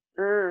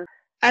 Mm.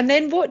 And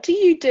then what do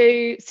you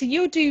do? So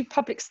you'll do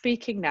public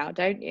speaking now,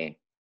 don't you?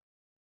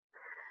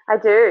 I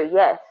do,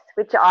 yes,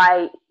 which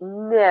I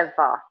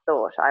never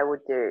thought I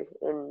would do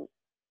in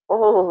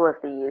all of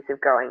the years of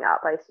growing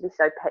up. I used to be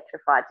so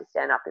petrified to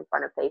stand up in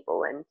front of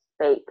people and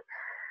speak.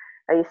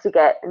 I used to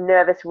get a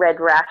nervous red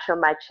rash on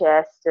my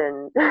chest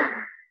and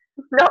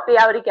not be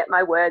able to get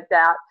my words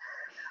out.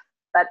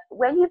 But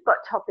when you've got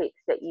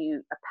topics that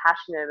you are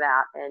passionate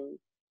about and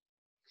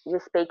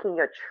you're speaking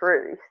your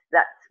truth,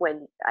 that's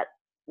when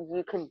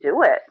you can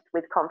do it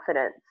with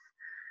confidence.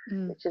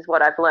 Which is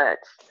what I've learned.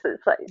 So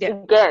it's like,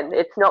 again,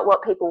 it's not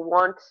what people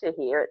want to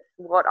hear, it's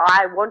what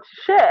I want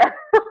to share.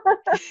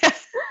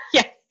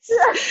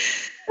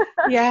 Yes.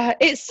 Yeah,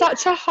 it's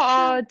such a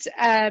hard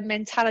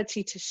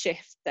mentality to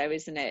shift though,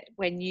 isn't it?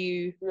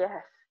 Yes.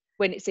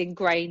 When it's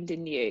ingrained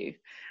in you.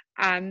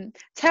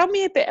 Tell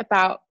me a bit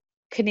about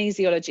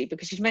kinesiology,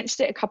 because you've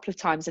mentioned it a couple of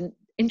times, and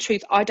in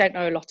truth, I don't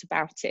know a lot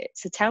about it.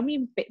 So tell me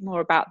a bit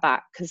more about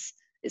that, because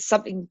it's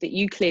something that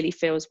you clearly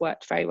feel has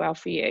worked very well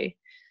for you.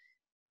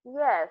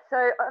 Yeah,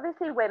 so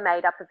obviously we're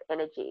made up of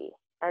energy,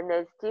 and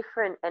there's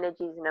different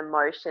energies and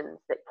emotions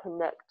that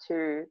connect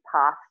to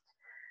past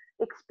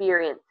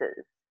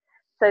experiences.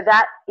 So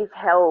that is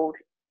held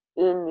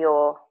in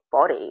your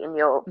body, in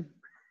your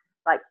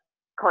like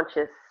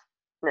consciousness.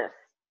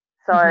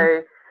 Mm-hmm.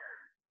 So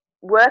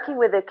working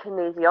with a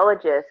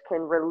kinesiologist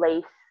can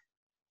release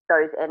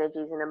those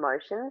energies and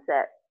emotions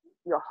that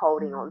you're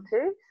holding on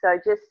to. So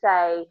just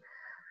say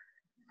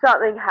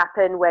something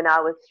happened when I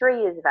was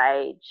 3 years of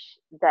age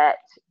that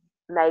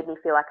made me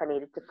feel like I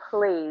needed to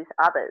please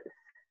others.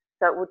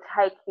 So it will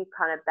take you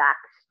kind of back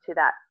to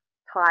that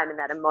time and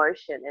that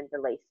emotion and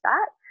release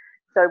that.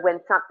 So when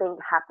something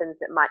happens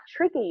that might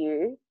trigger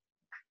you,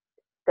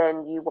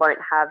 then you won't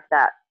have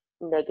that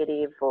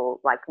negative or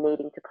like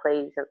needing to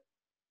please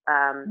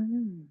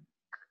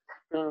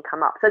thing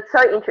come up. So it's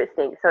so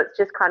interesting. So it's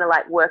just kind of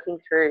like working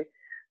through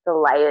the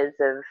layers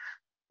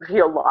of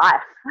your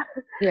life.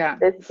 Yeah.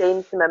 There's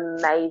been some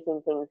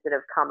amazing things that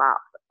have come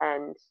up,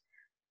 and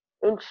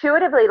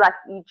intuitively, like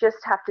you just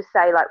have to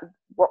say like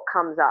what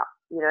comes up,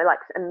 like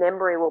a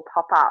memory will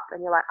pop up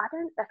and you're like, I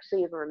don't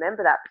actually even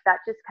remember that, but that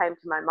just came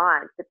to my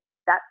mind, but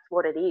that's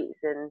what it is.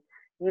 And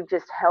you've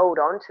just held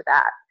on to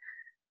that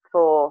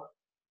for,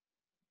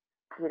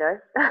 you know,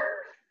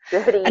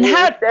 30 And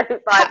years,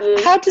 35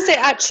 years. how does it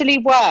actually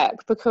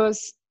work?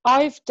 Because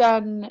I've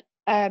done,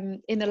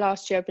 in the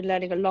last year, I've been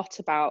learning a lot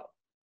about,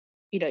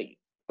 I'm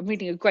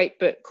reading a great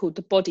book called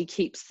The Body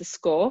Keeps the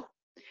Score.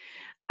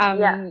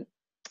 Yeah.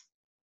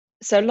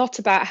 So a lot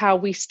about how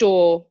we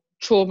store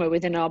trauma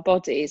within our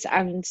bodies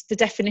and the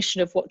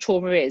definition of what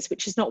trauma is,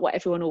 which is not what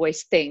everyone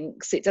always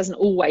thinks. It doesn't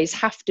always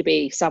have to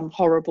be some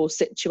horrible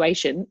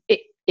situation.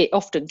 It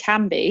often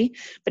can be,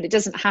 but it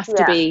doesn't have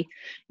to be,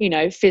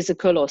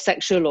 physical or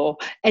sexual or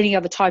any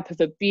other type of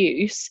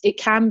abuse. It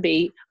can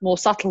be more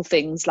subtle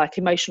things like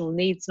emotional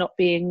needs not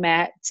being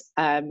met,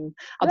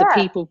 other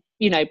people,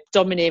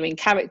 domineering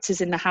characters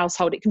in the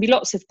household. It can be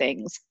lots of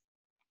things.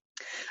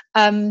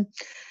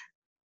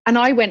 And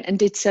I went and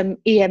did some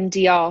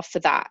EMDR for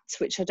that,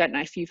 which I don't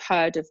know if you've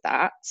heard of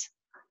that.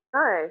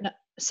 No.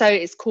 So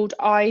it's called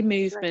eye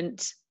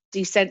movement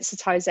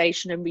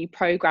desensitization and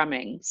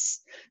reprogramming.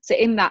 So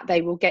in that,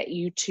 they will get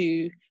you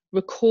to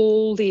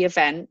recall the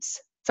event.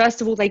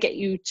 First of all, they get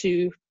you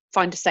to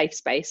find a safe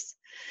space.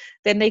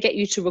 Then they get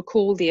you to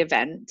recall the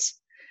event.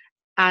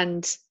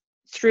 And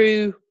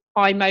through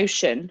eye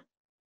motion,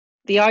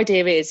 the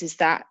idea is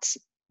that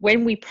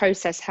when we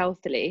process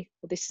healthily,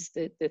 well, this is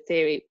the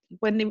theory,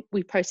 when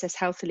we process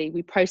healthily,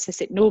 we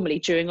process it normally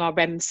during our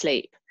REM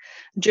sleep.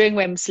 During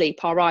REM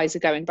sleep, our eyes are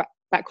going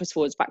backwards,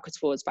 forwards, backwards,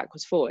 forwards,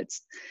 backwards,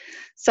 forwards.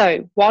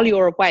 So while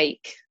you're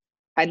awake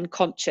and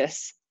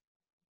conscious,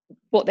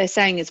 what they're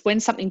saying is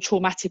when something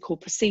traumatic or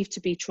perceived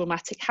to be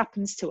traumatic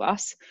happens to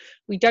us,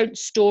 we don't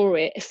store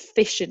it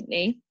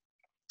efficiently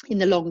in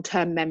the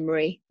long-term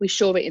memory. We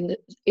store it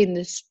in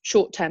the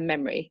short-term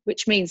memory,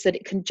 which means that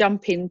it can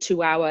jump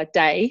into our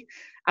day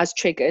as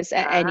triggers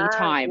at any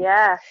time.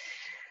 Yeah.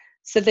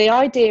 So the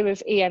idea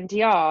of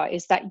EMDR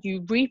is that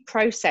you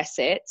reprocess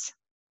it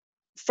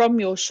from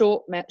your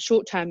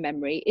short-term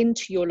memory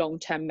into your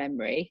long-term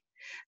memory,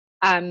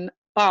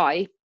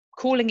 by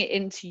calling it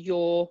into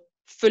your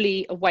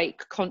fully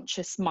awake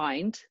conscious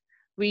mind,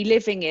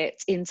 reliving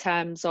it in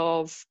terms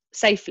of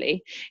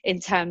safely, in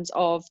terms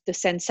of the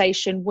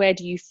sensation. Where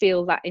do you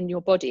feel that in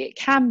your body? It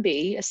can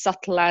be as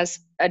subtle as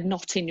a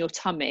knot in your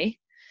tummy.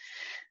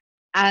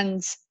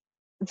 And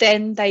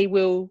then they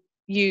will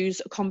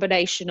use a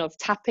combination of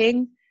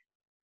tapping,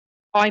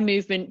 eye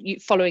movement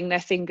following their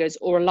fingers,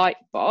 or a light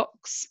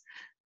box,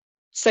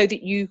 so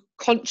that you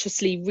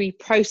consciously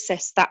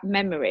reprocess that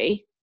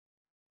memory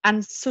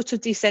and sort of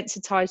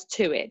desensitize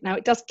to it. Now,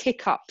 it does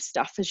kick up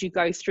stuff as you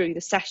go through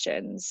the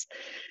sessions.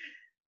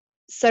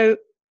 So,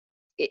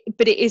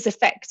 but it is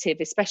effective,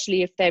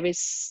 especially if there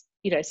is,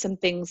 some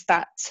things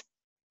that,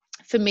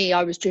 for me,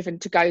 I was driven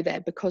to go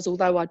there because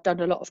although I'd done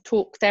a lot of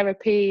talk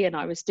therapy and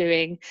I was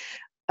doing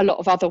a lot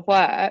of other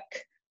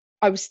work,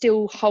 I was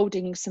still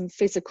holding some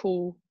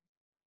physical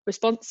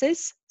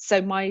responses.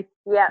 So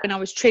when I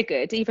was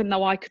triggered, even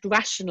though I could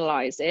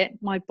rationalize it,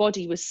 my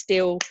body was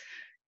still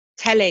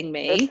telling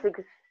me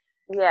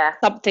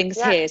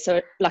something's here.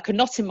 So like a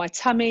knot in my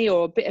tummy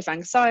or a bit of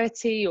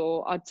anxiety,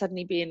 or I'd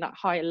suddenly be in that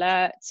high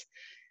alert,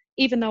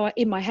 even though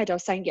in my head I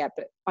was saying, yeah,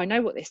 but I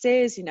know what this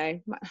is,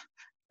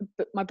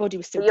 but my body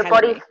was still your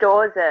telling body me.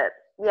 stores it.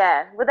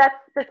 Yeah. Well,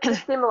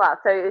 that's similar.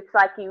 So it's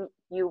like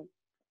you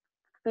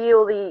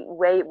feel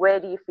where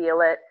do you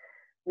feel it?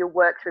 you'll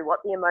work through what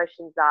the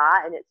emotions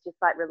are, and it's just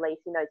like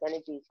releasing those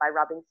energies by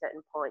rubbing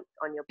certain points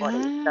on your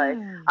body. So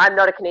I'm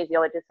not a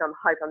kinesiologist, so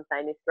I hope I'm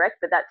saying this correct,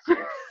 but that's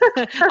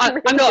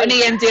I'm not an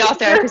EMDR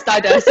therapist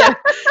either, so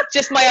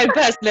just my own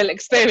personal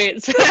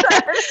experience.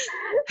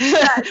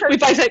 Yeah, so we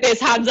both like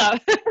this, hands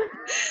up.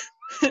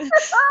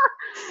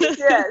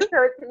 Yeah,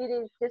 so it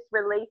is just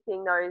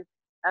releasing those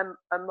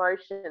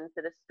emotions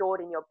that are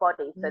stored in your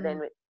body, so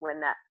then when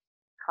that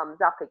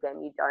comes up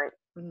again, you don't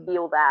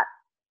feel that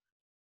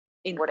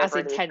whatever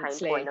as it is,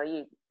 intensely. pain point, or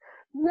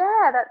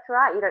yeah, that's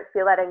right, you don't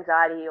feel that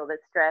anxiety or the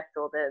stress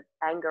or the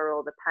anger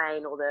or the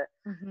pain or the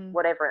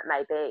whatever it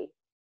may be.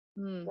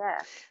 Yeah,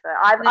 so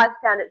I've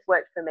found it's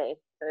worked for me,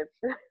 so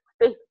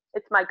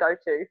it's my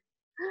go-to.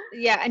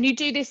 Yeah, and you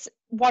do this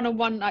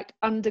one-on-one, like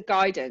under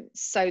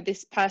guidance, so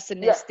this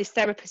person is this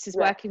therapist is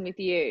working with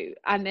you,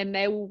 and then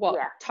they will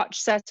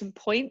touch certain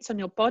points on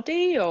your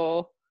body,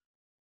 or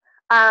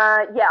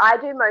I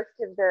do most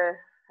of the,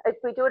 if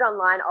we do it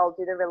online, I'll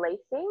do the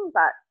releasing,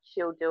 but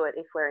she'll do it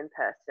if we're in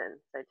person,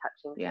 so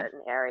touching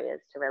certain areas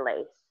to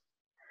release.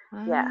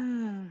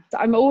 So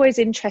I'm always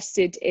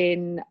interested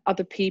in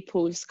other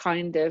people's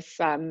kind of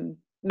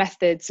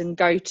methods and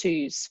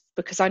go-tos,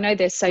 because I know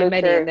there's so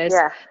many, and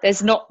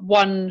there's not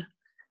one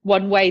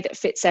way that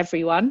fits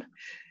everyone.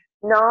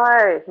 No,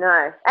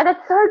 and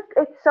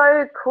it's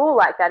so cool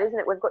like that, isn't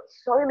it? We've got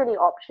so many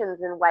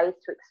options and ways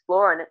to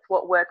explore, and it's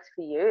what works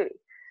for you.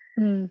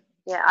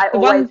 Yeah, I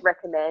always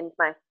recommend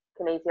my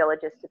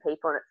kinesiologist to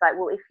people, and it's like,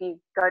 well, if you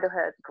go to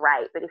her,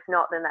 great, but if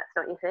not, then that's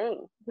not your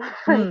thing.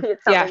 Maybe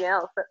it's something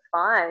else, that's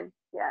fine.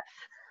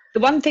 The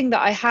one thing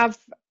that I have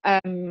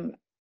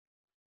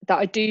that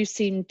I do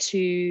seem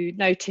to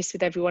notice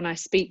with everyone I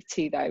speak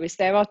to, though, is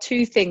there are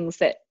two things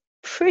that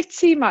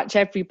pretty much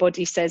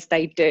everybody says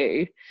they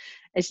do,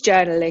 is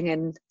journaling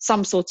and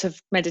some sort of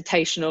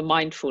meditation or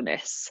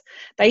mindfulness.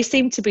 They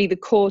seem to be the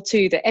core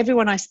two that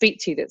everyone I speak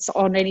to that's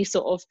on any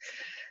sort of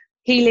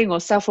healing or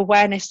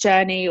self-awareness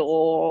journey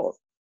or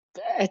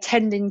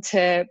attending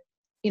to,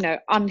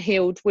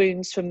 unhealed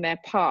wounds from their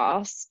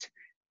past,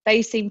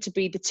 they seem to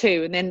be the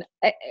two. And then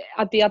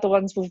the other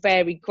ones will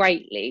vary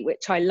greatly,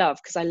 which I love,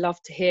 because I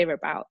love to hear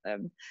about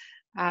them.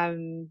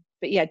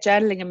 But yeah,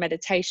 journaling and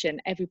meditation,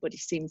 everybody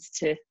seems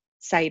to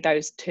say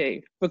those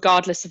two,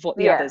 regardless of what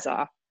the others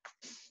are.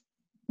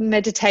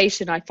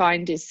 Meditation, I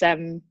find, is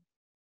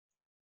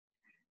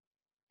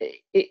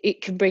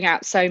it can bring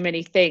out so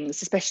many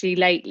things, especially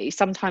lately.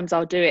 Sometimes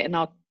I'll do it and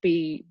I'll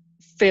be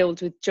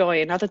filled with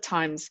joy, and other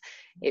times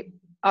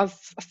I've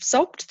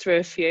sobbed through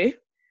a few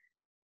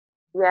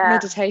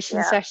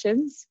meditation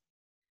sessions.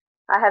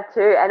 I have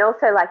too, and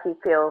also like you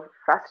feel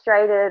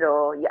frustrated,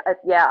 or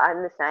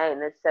I'm the same.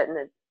 There's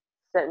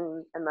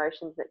certain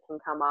emotions that can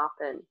come up,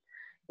 and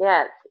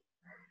it's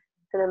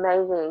an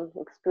amazing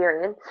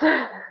experience.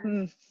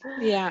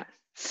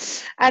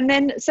 And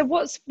then, so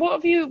what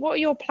are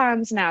your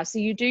plans now? So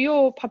you do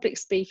your public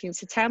speaking,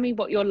 so tell me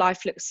what your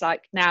life looks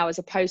like now, as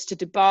opposed to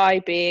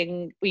Dubai.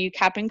 Were you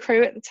cabin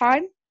crew at the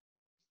time?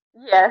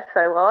 Yes,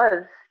 I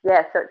was. So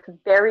it's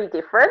very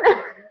different.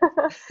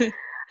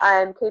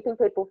 I'm keeping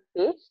people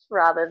fit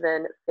rather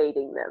than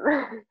feeding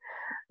them.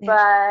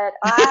 But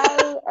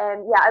I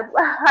am,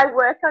 I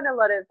work on a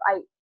lot of,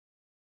 I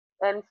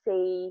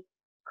MC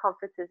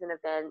conferences and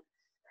events,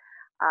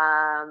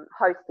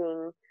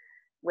 hosting,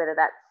 whether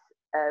that's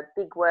a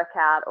big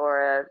workout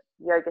or a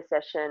yoga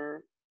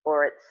session,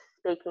 or it's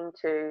speaking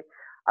to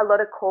a lot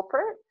of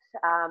corporate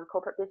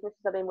businesses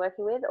I've been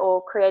working with,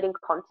 or creating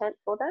content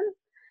for them.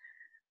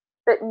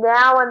 But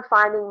now I'm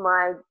finding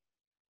my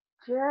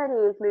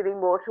journey is moving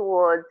more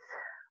towards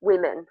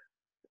women,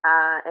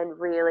 and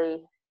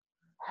really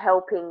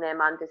helping them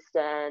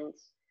understand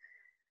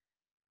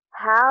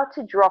how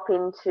to drop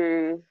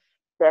into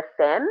their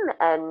femme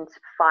and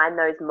find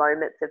those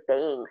moments of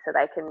being, so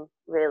they can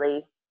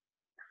really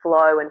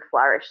flow and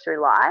flourish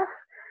through life.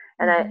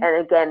 And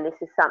and again, this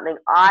is something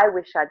I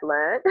wish I'd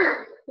learned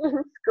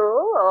in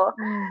school or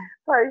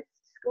post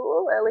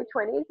school. Early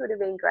 20s would have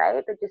been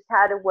great, but just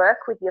how to work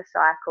with your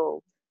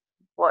cycle,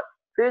 what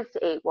foods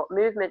to eat, what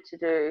movement to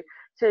do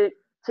to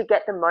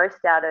get the most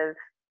out of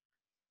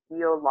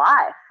your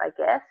life, I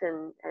guess,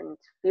 and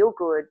feel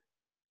good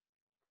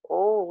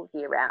all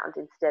year round,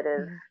 instead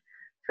of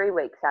 3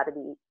 weeks out of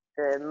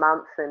the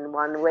month and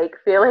 1 week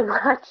feeling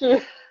like you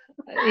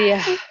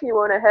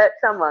want to hurt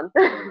someone.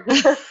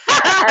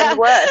 And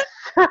worse.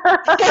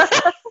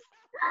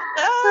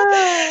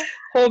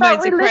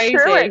 Hormones are crazy.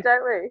 Through it,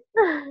 don't we?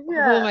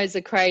 Hormones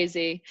are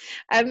crazy.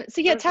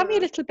 So tell me a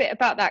little bit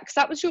about that, because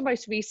that was your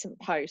most recent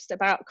post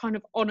about kind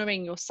of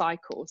honouring your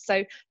cycle.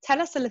 So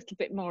tell us a little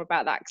bit more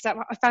about that, because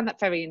I found that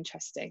very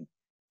interesting.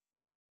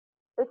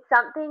 It's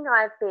something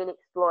I've been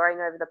exploring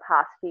over the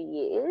past few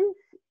years,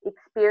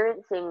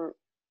 experiencing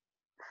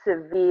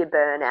severe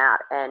burnout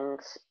and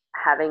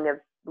having a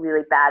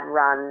really bad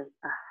run,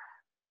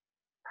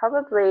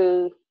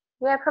 probably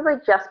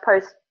just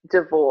post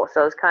divorce.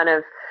 I was kind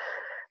of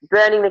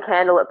burning the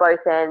candle at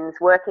both ends,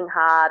 working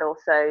hard,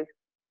 also,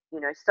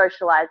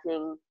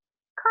 socializing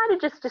kind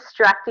of just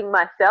distracting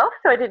myself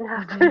so I didn't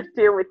have to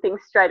deal with things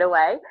straight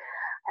away.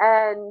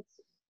 And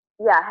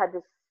yeah, I had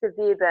this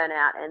severe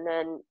burnout. And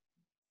then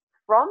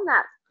from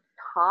that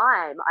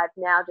time, I've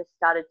now just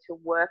started to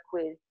work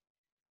with,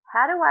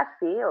 how do I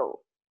feel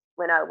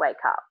when I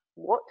wake up?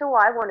 What do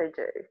I want to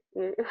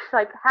do? It's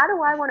like, how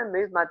do I want to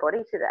move my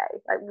body today?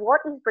 Like,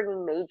 what is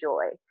bringing me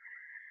joy?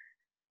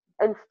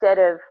 Instead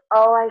of,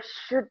 oh, I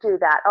should do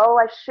that. Oh,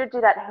 I should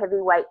do that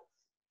heavyweight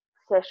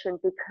session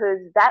because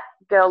that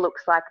girl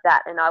looks like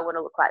that and I want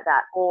to look like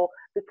that. Or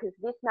because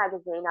this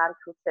magazine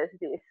article says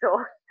this,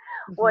 or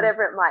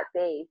whatever it might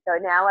be. So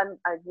now I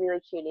really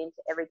tune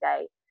into every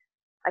day.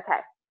 Okay,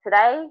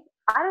 today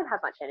I don't have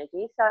much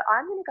energy, so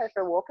I'm going to go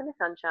for a walk in the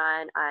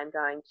sunshine. I'm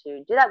going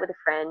to do that with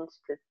a friend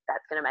because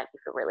that's going to make me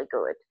feel really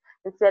good.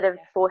 Instead of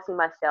forcing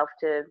myself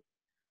to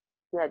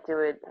do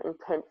an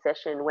intense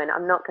session when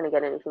I'm not going to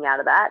get anything out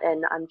of that,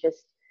 and I'm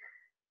just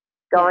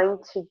going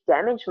to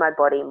damage my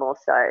body more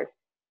so.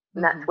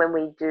 And that's when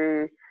we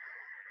do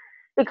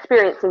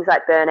experience things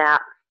like burnout.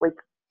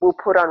 We'll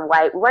put on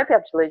weight. We won't be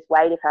able to lose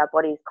weight if our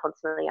body is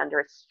constantly under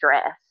a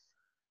stress.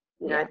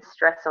 You know, it's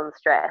stress on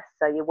stress.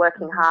 So you're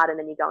working hard and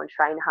then you go and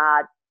train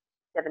hard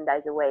 7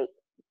 days a week.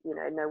 You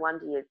know, no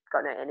wonder you've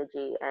got no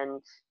energy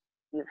and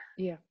you've,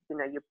 you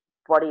know, your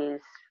body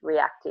is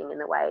reacting in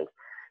the way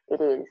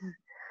it is.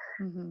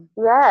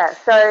 Yeah,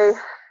 so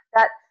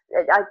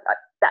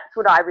that's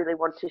what I really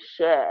want to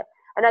share.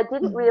 And I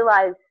didn't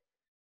realize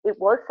it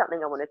was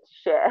something I wanted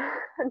to share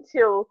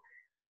until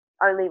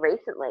only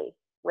recently,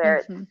 where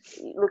it's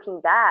looking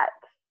back,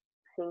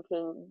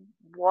 thinking,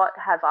 what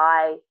have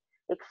I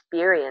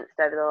experienced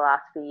over the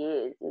last few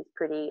years is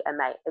pretty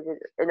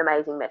an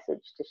amazing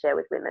message to share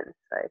with women.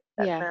 So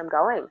that's where I'm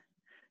going.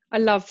 I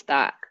love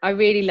that. I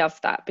really love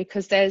that,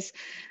 because there's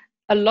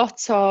a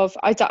lot of,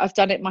 I've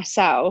done it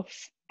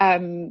myself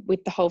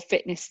with the whole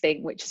fitness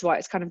thing, which is why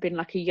it's kind of been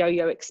like a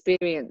yo-yo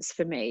experience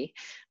for me,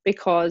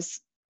 because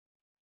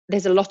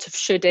there's a lot of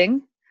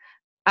shoulding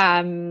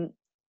and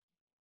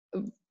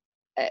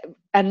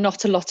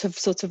not a lot of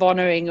sort of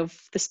honouring of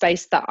the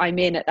space that I'm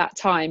in at that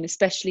time,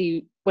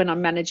 especially when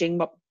I'm managing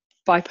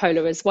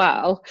bipolar as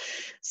well.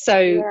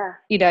 So,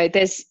 you know,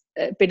 there's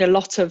been a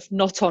lot of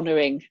not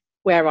honouring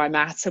where I'm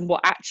at and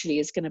what actually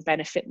is going to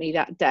benefit me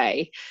that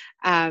day.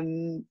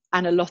 And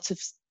a lot of,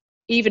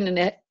 even in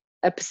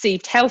a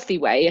perceived healthy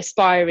way,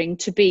 aspiring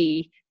to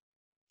be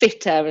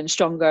fitter and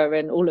stronger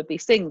and all of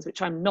these things,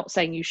 which I'm not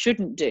saying you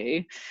shouldn't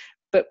do,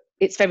 but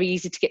it's very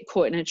easy to get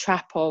caught in a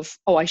trap of,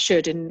 oh, I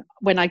should, and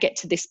when I get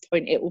to this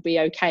point it will be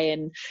okay,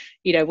 and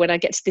you know, when I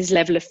get to this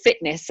level of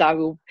fitness I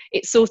will.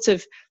 It's sort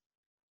of,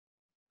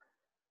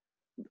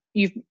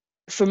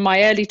 from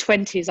my early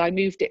 20s I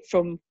moved it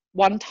from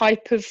one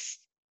type of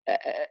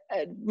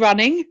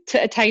running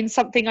to attain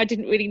something I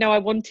didn't really know I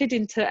wanted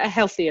into a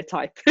healthier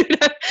type.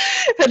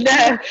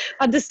 And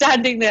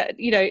understanding that,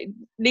 you know,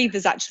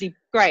 neither's actually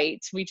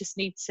great, we just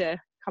need to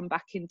come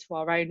back into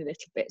our own a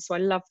little bit. So I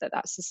love that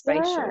that's the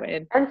space you're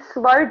in. And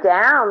slow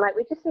down. Like,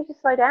 we just need to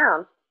slow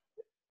down.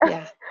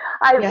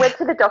 I went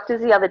to the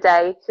doctors the other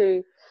day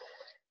to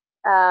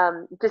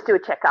just do a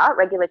checkup,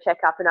 regular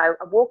checkup, and I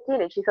walked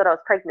in and she thought I was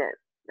pregnant.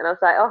 And I was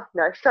like, oh,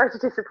 no, sorry to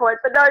disappoint,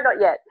 but no, not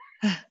yet.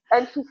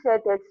 And she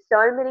said there's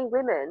so many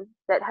women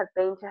that have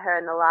been to her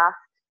in the last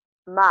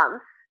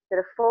month that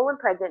have fallen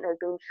pregnant and have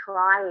been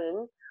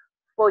trying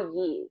for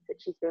years, that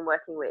she's been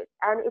working with.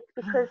 And it's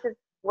because of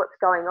what's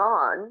going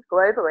on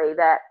globally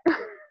that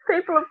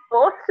people are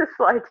forced to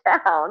slow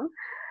down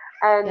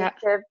and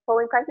they're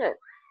falling pregnant.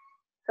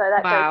 So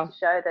that goes to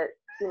show that,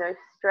 you know,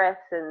 stress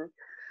and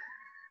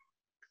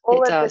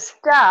all of the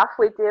stuff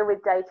we deal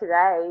with day to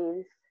day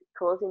is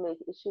causing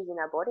these issues in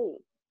our body.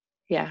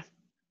 Yeah,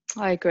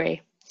 I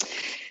agree.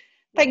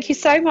 Thank you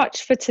so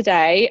much for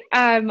today.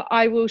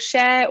 I will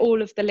share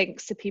all of the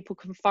links so people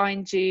can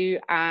find you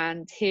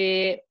and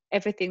hear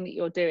everything that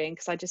you're doing,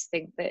 because I just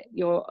think that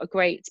you're a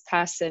great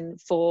person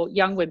for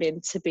young women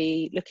to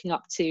be looking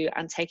up to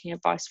and taking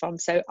advice from.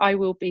 So I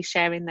will be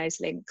sharing those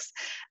links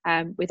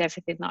with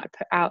everything that I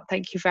put out.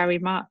 Thank you very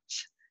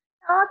much.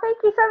 Oh, thank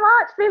you so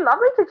much. It's been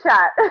lovely to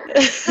chat.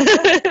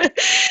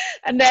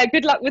 And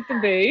good luck with the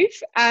move.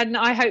 And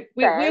I hope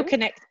we'll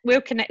connect.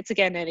 We'll connect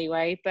again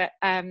anyway. But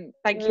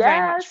thank you very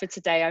much for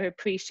today. I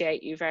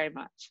appreciate you very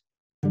much.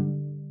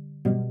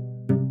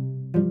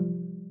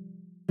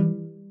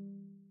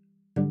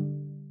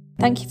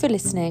 Thank you for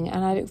listening,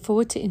 and I look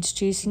forward to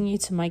introducing you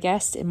to my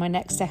guest in my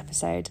next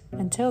episode.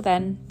 Until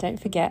then, don't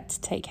forget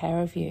to take care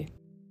of you.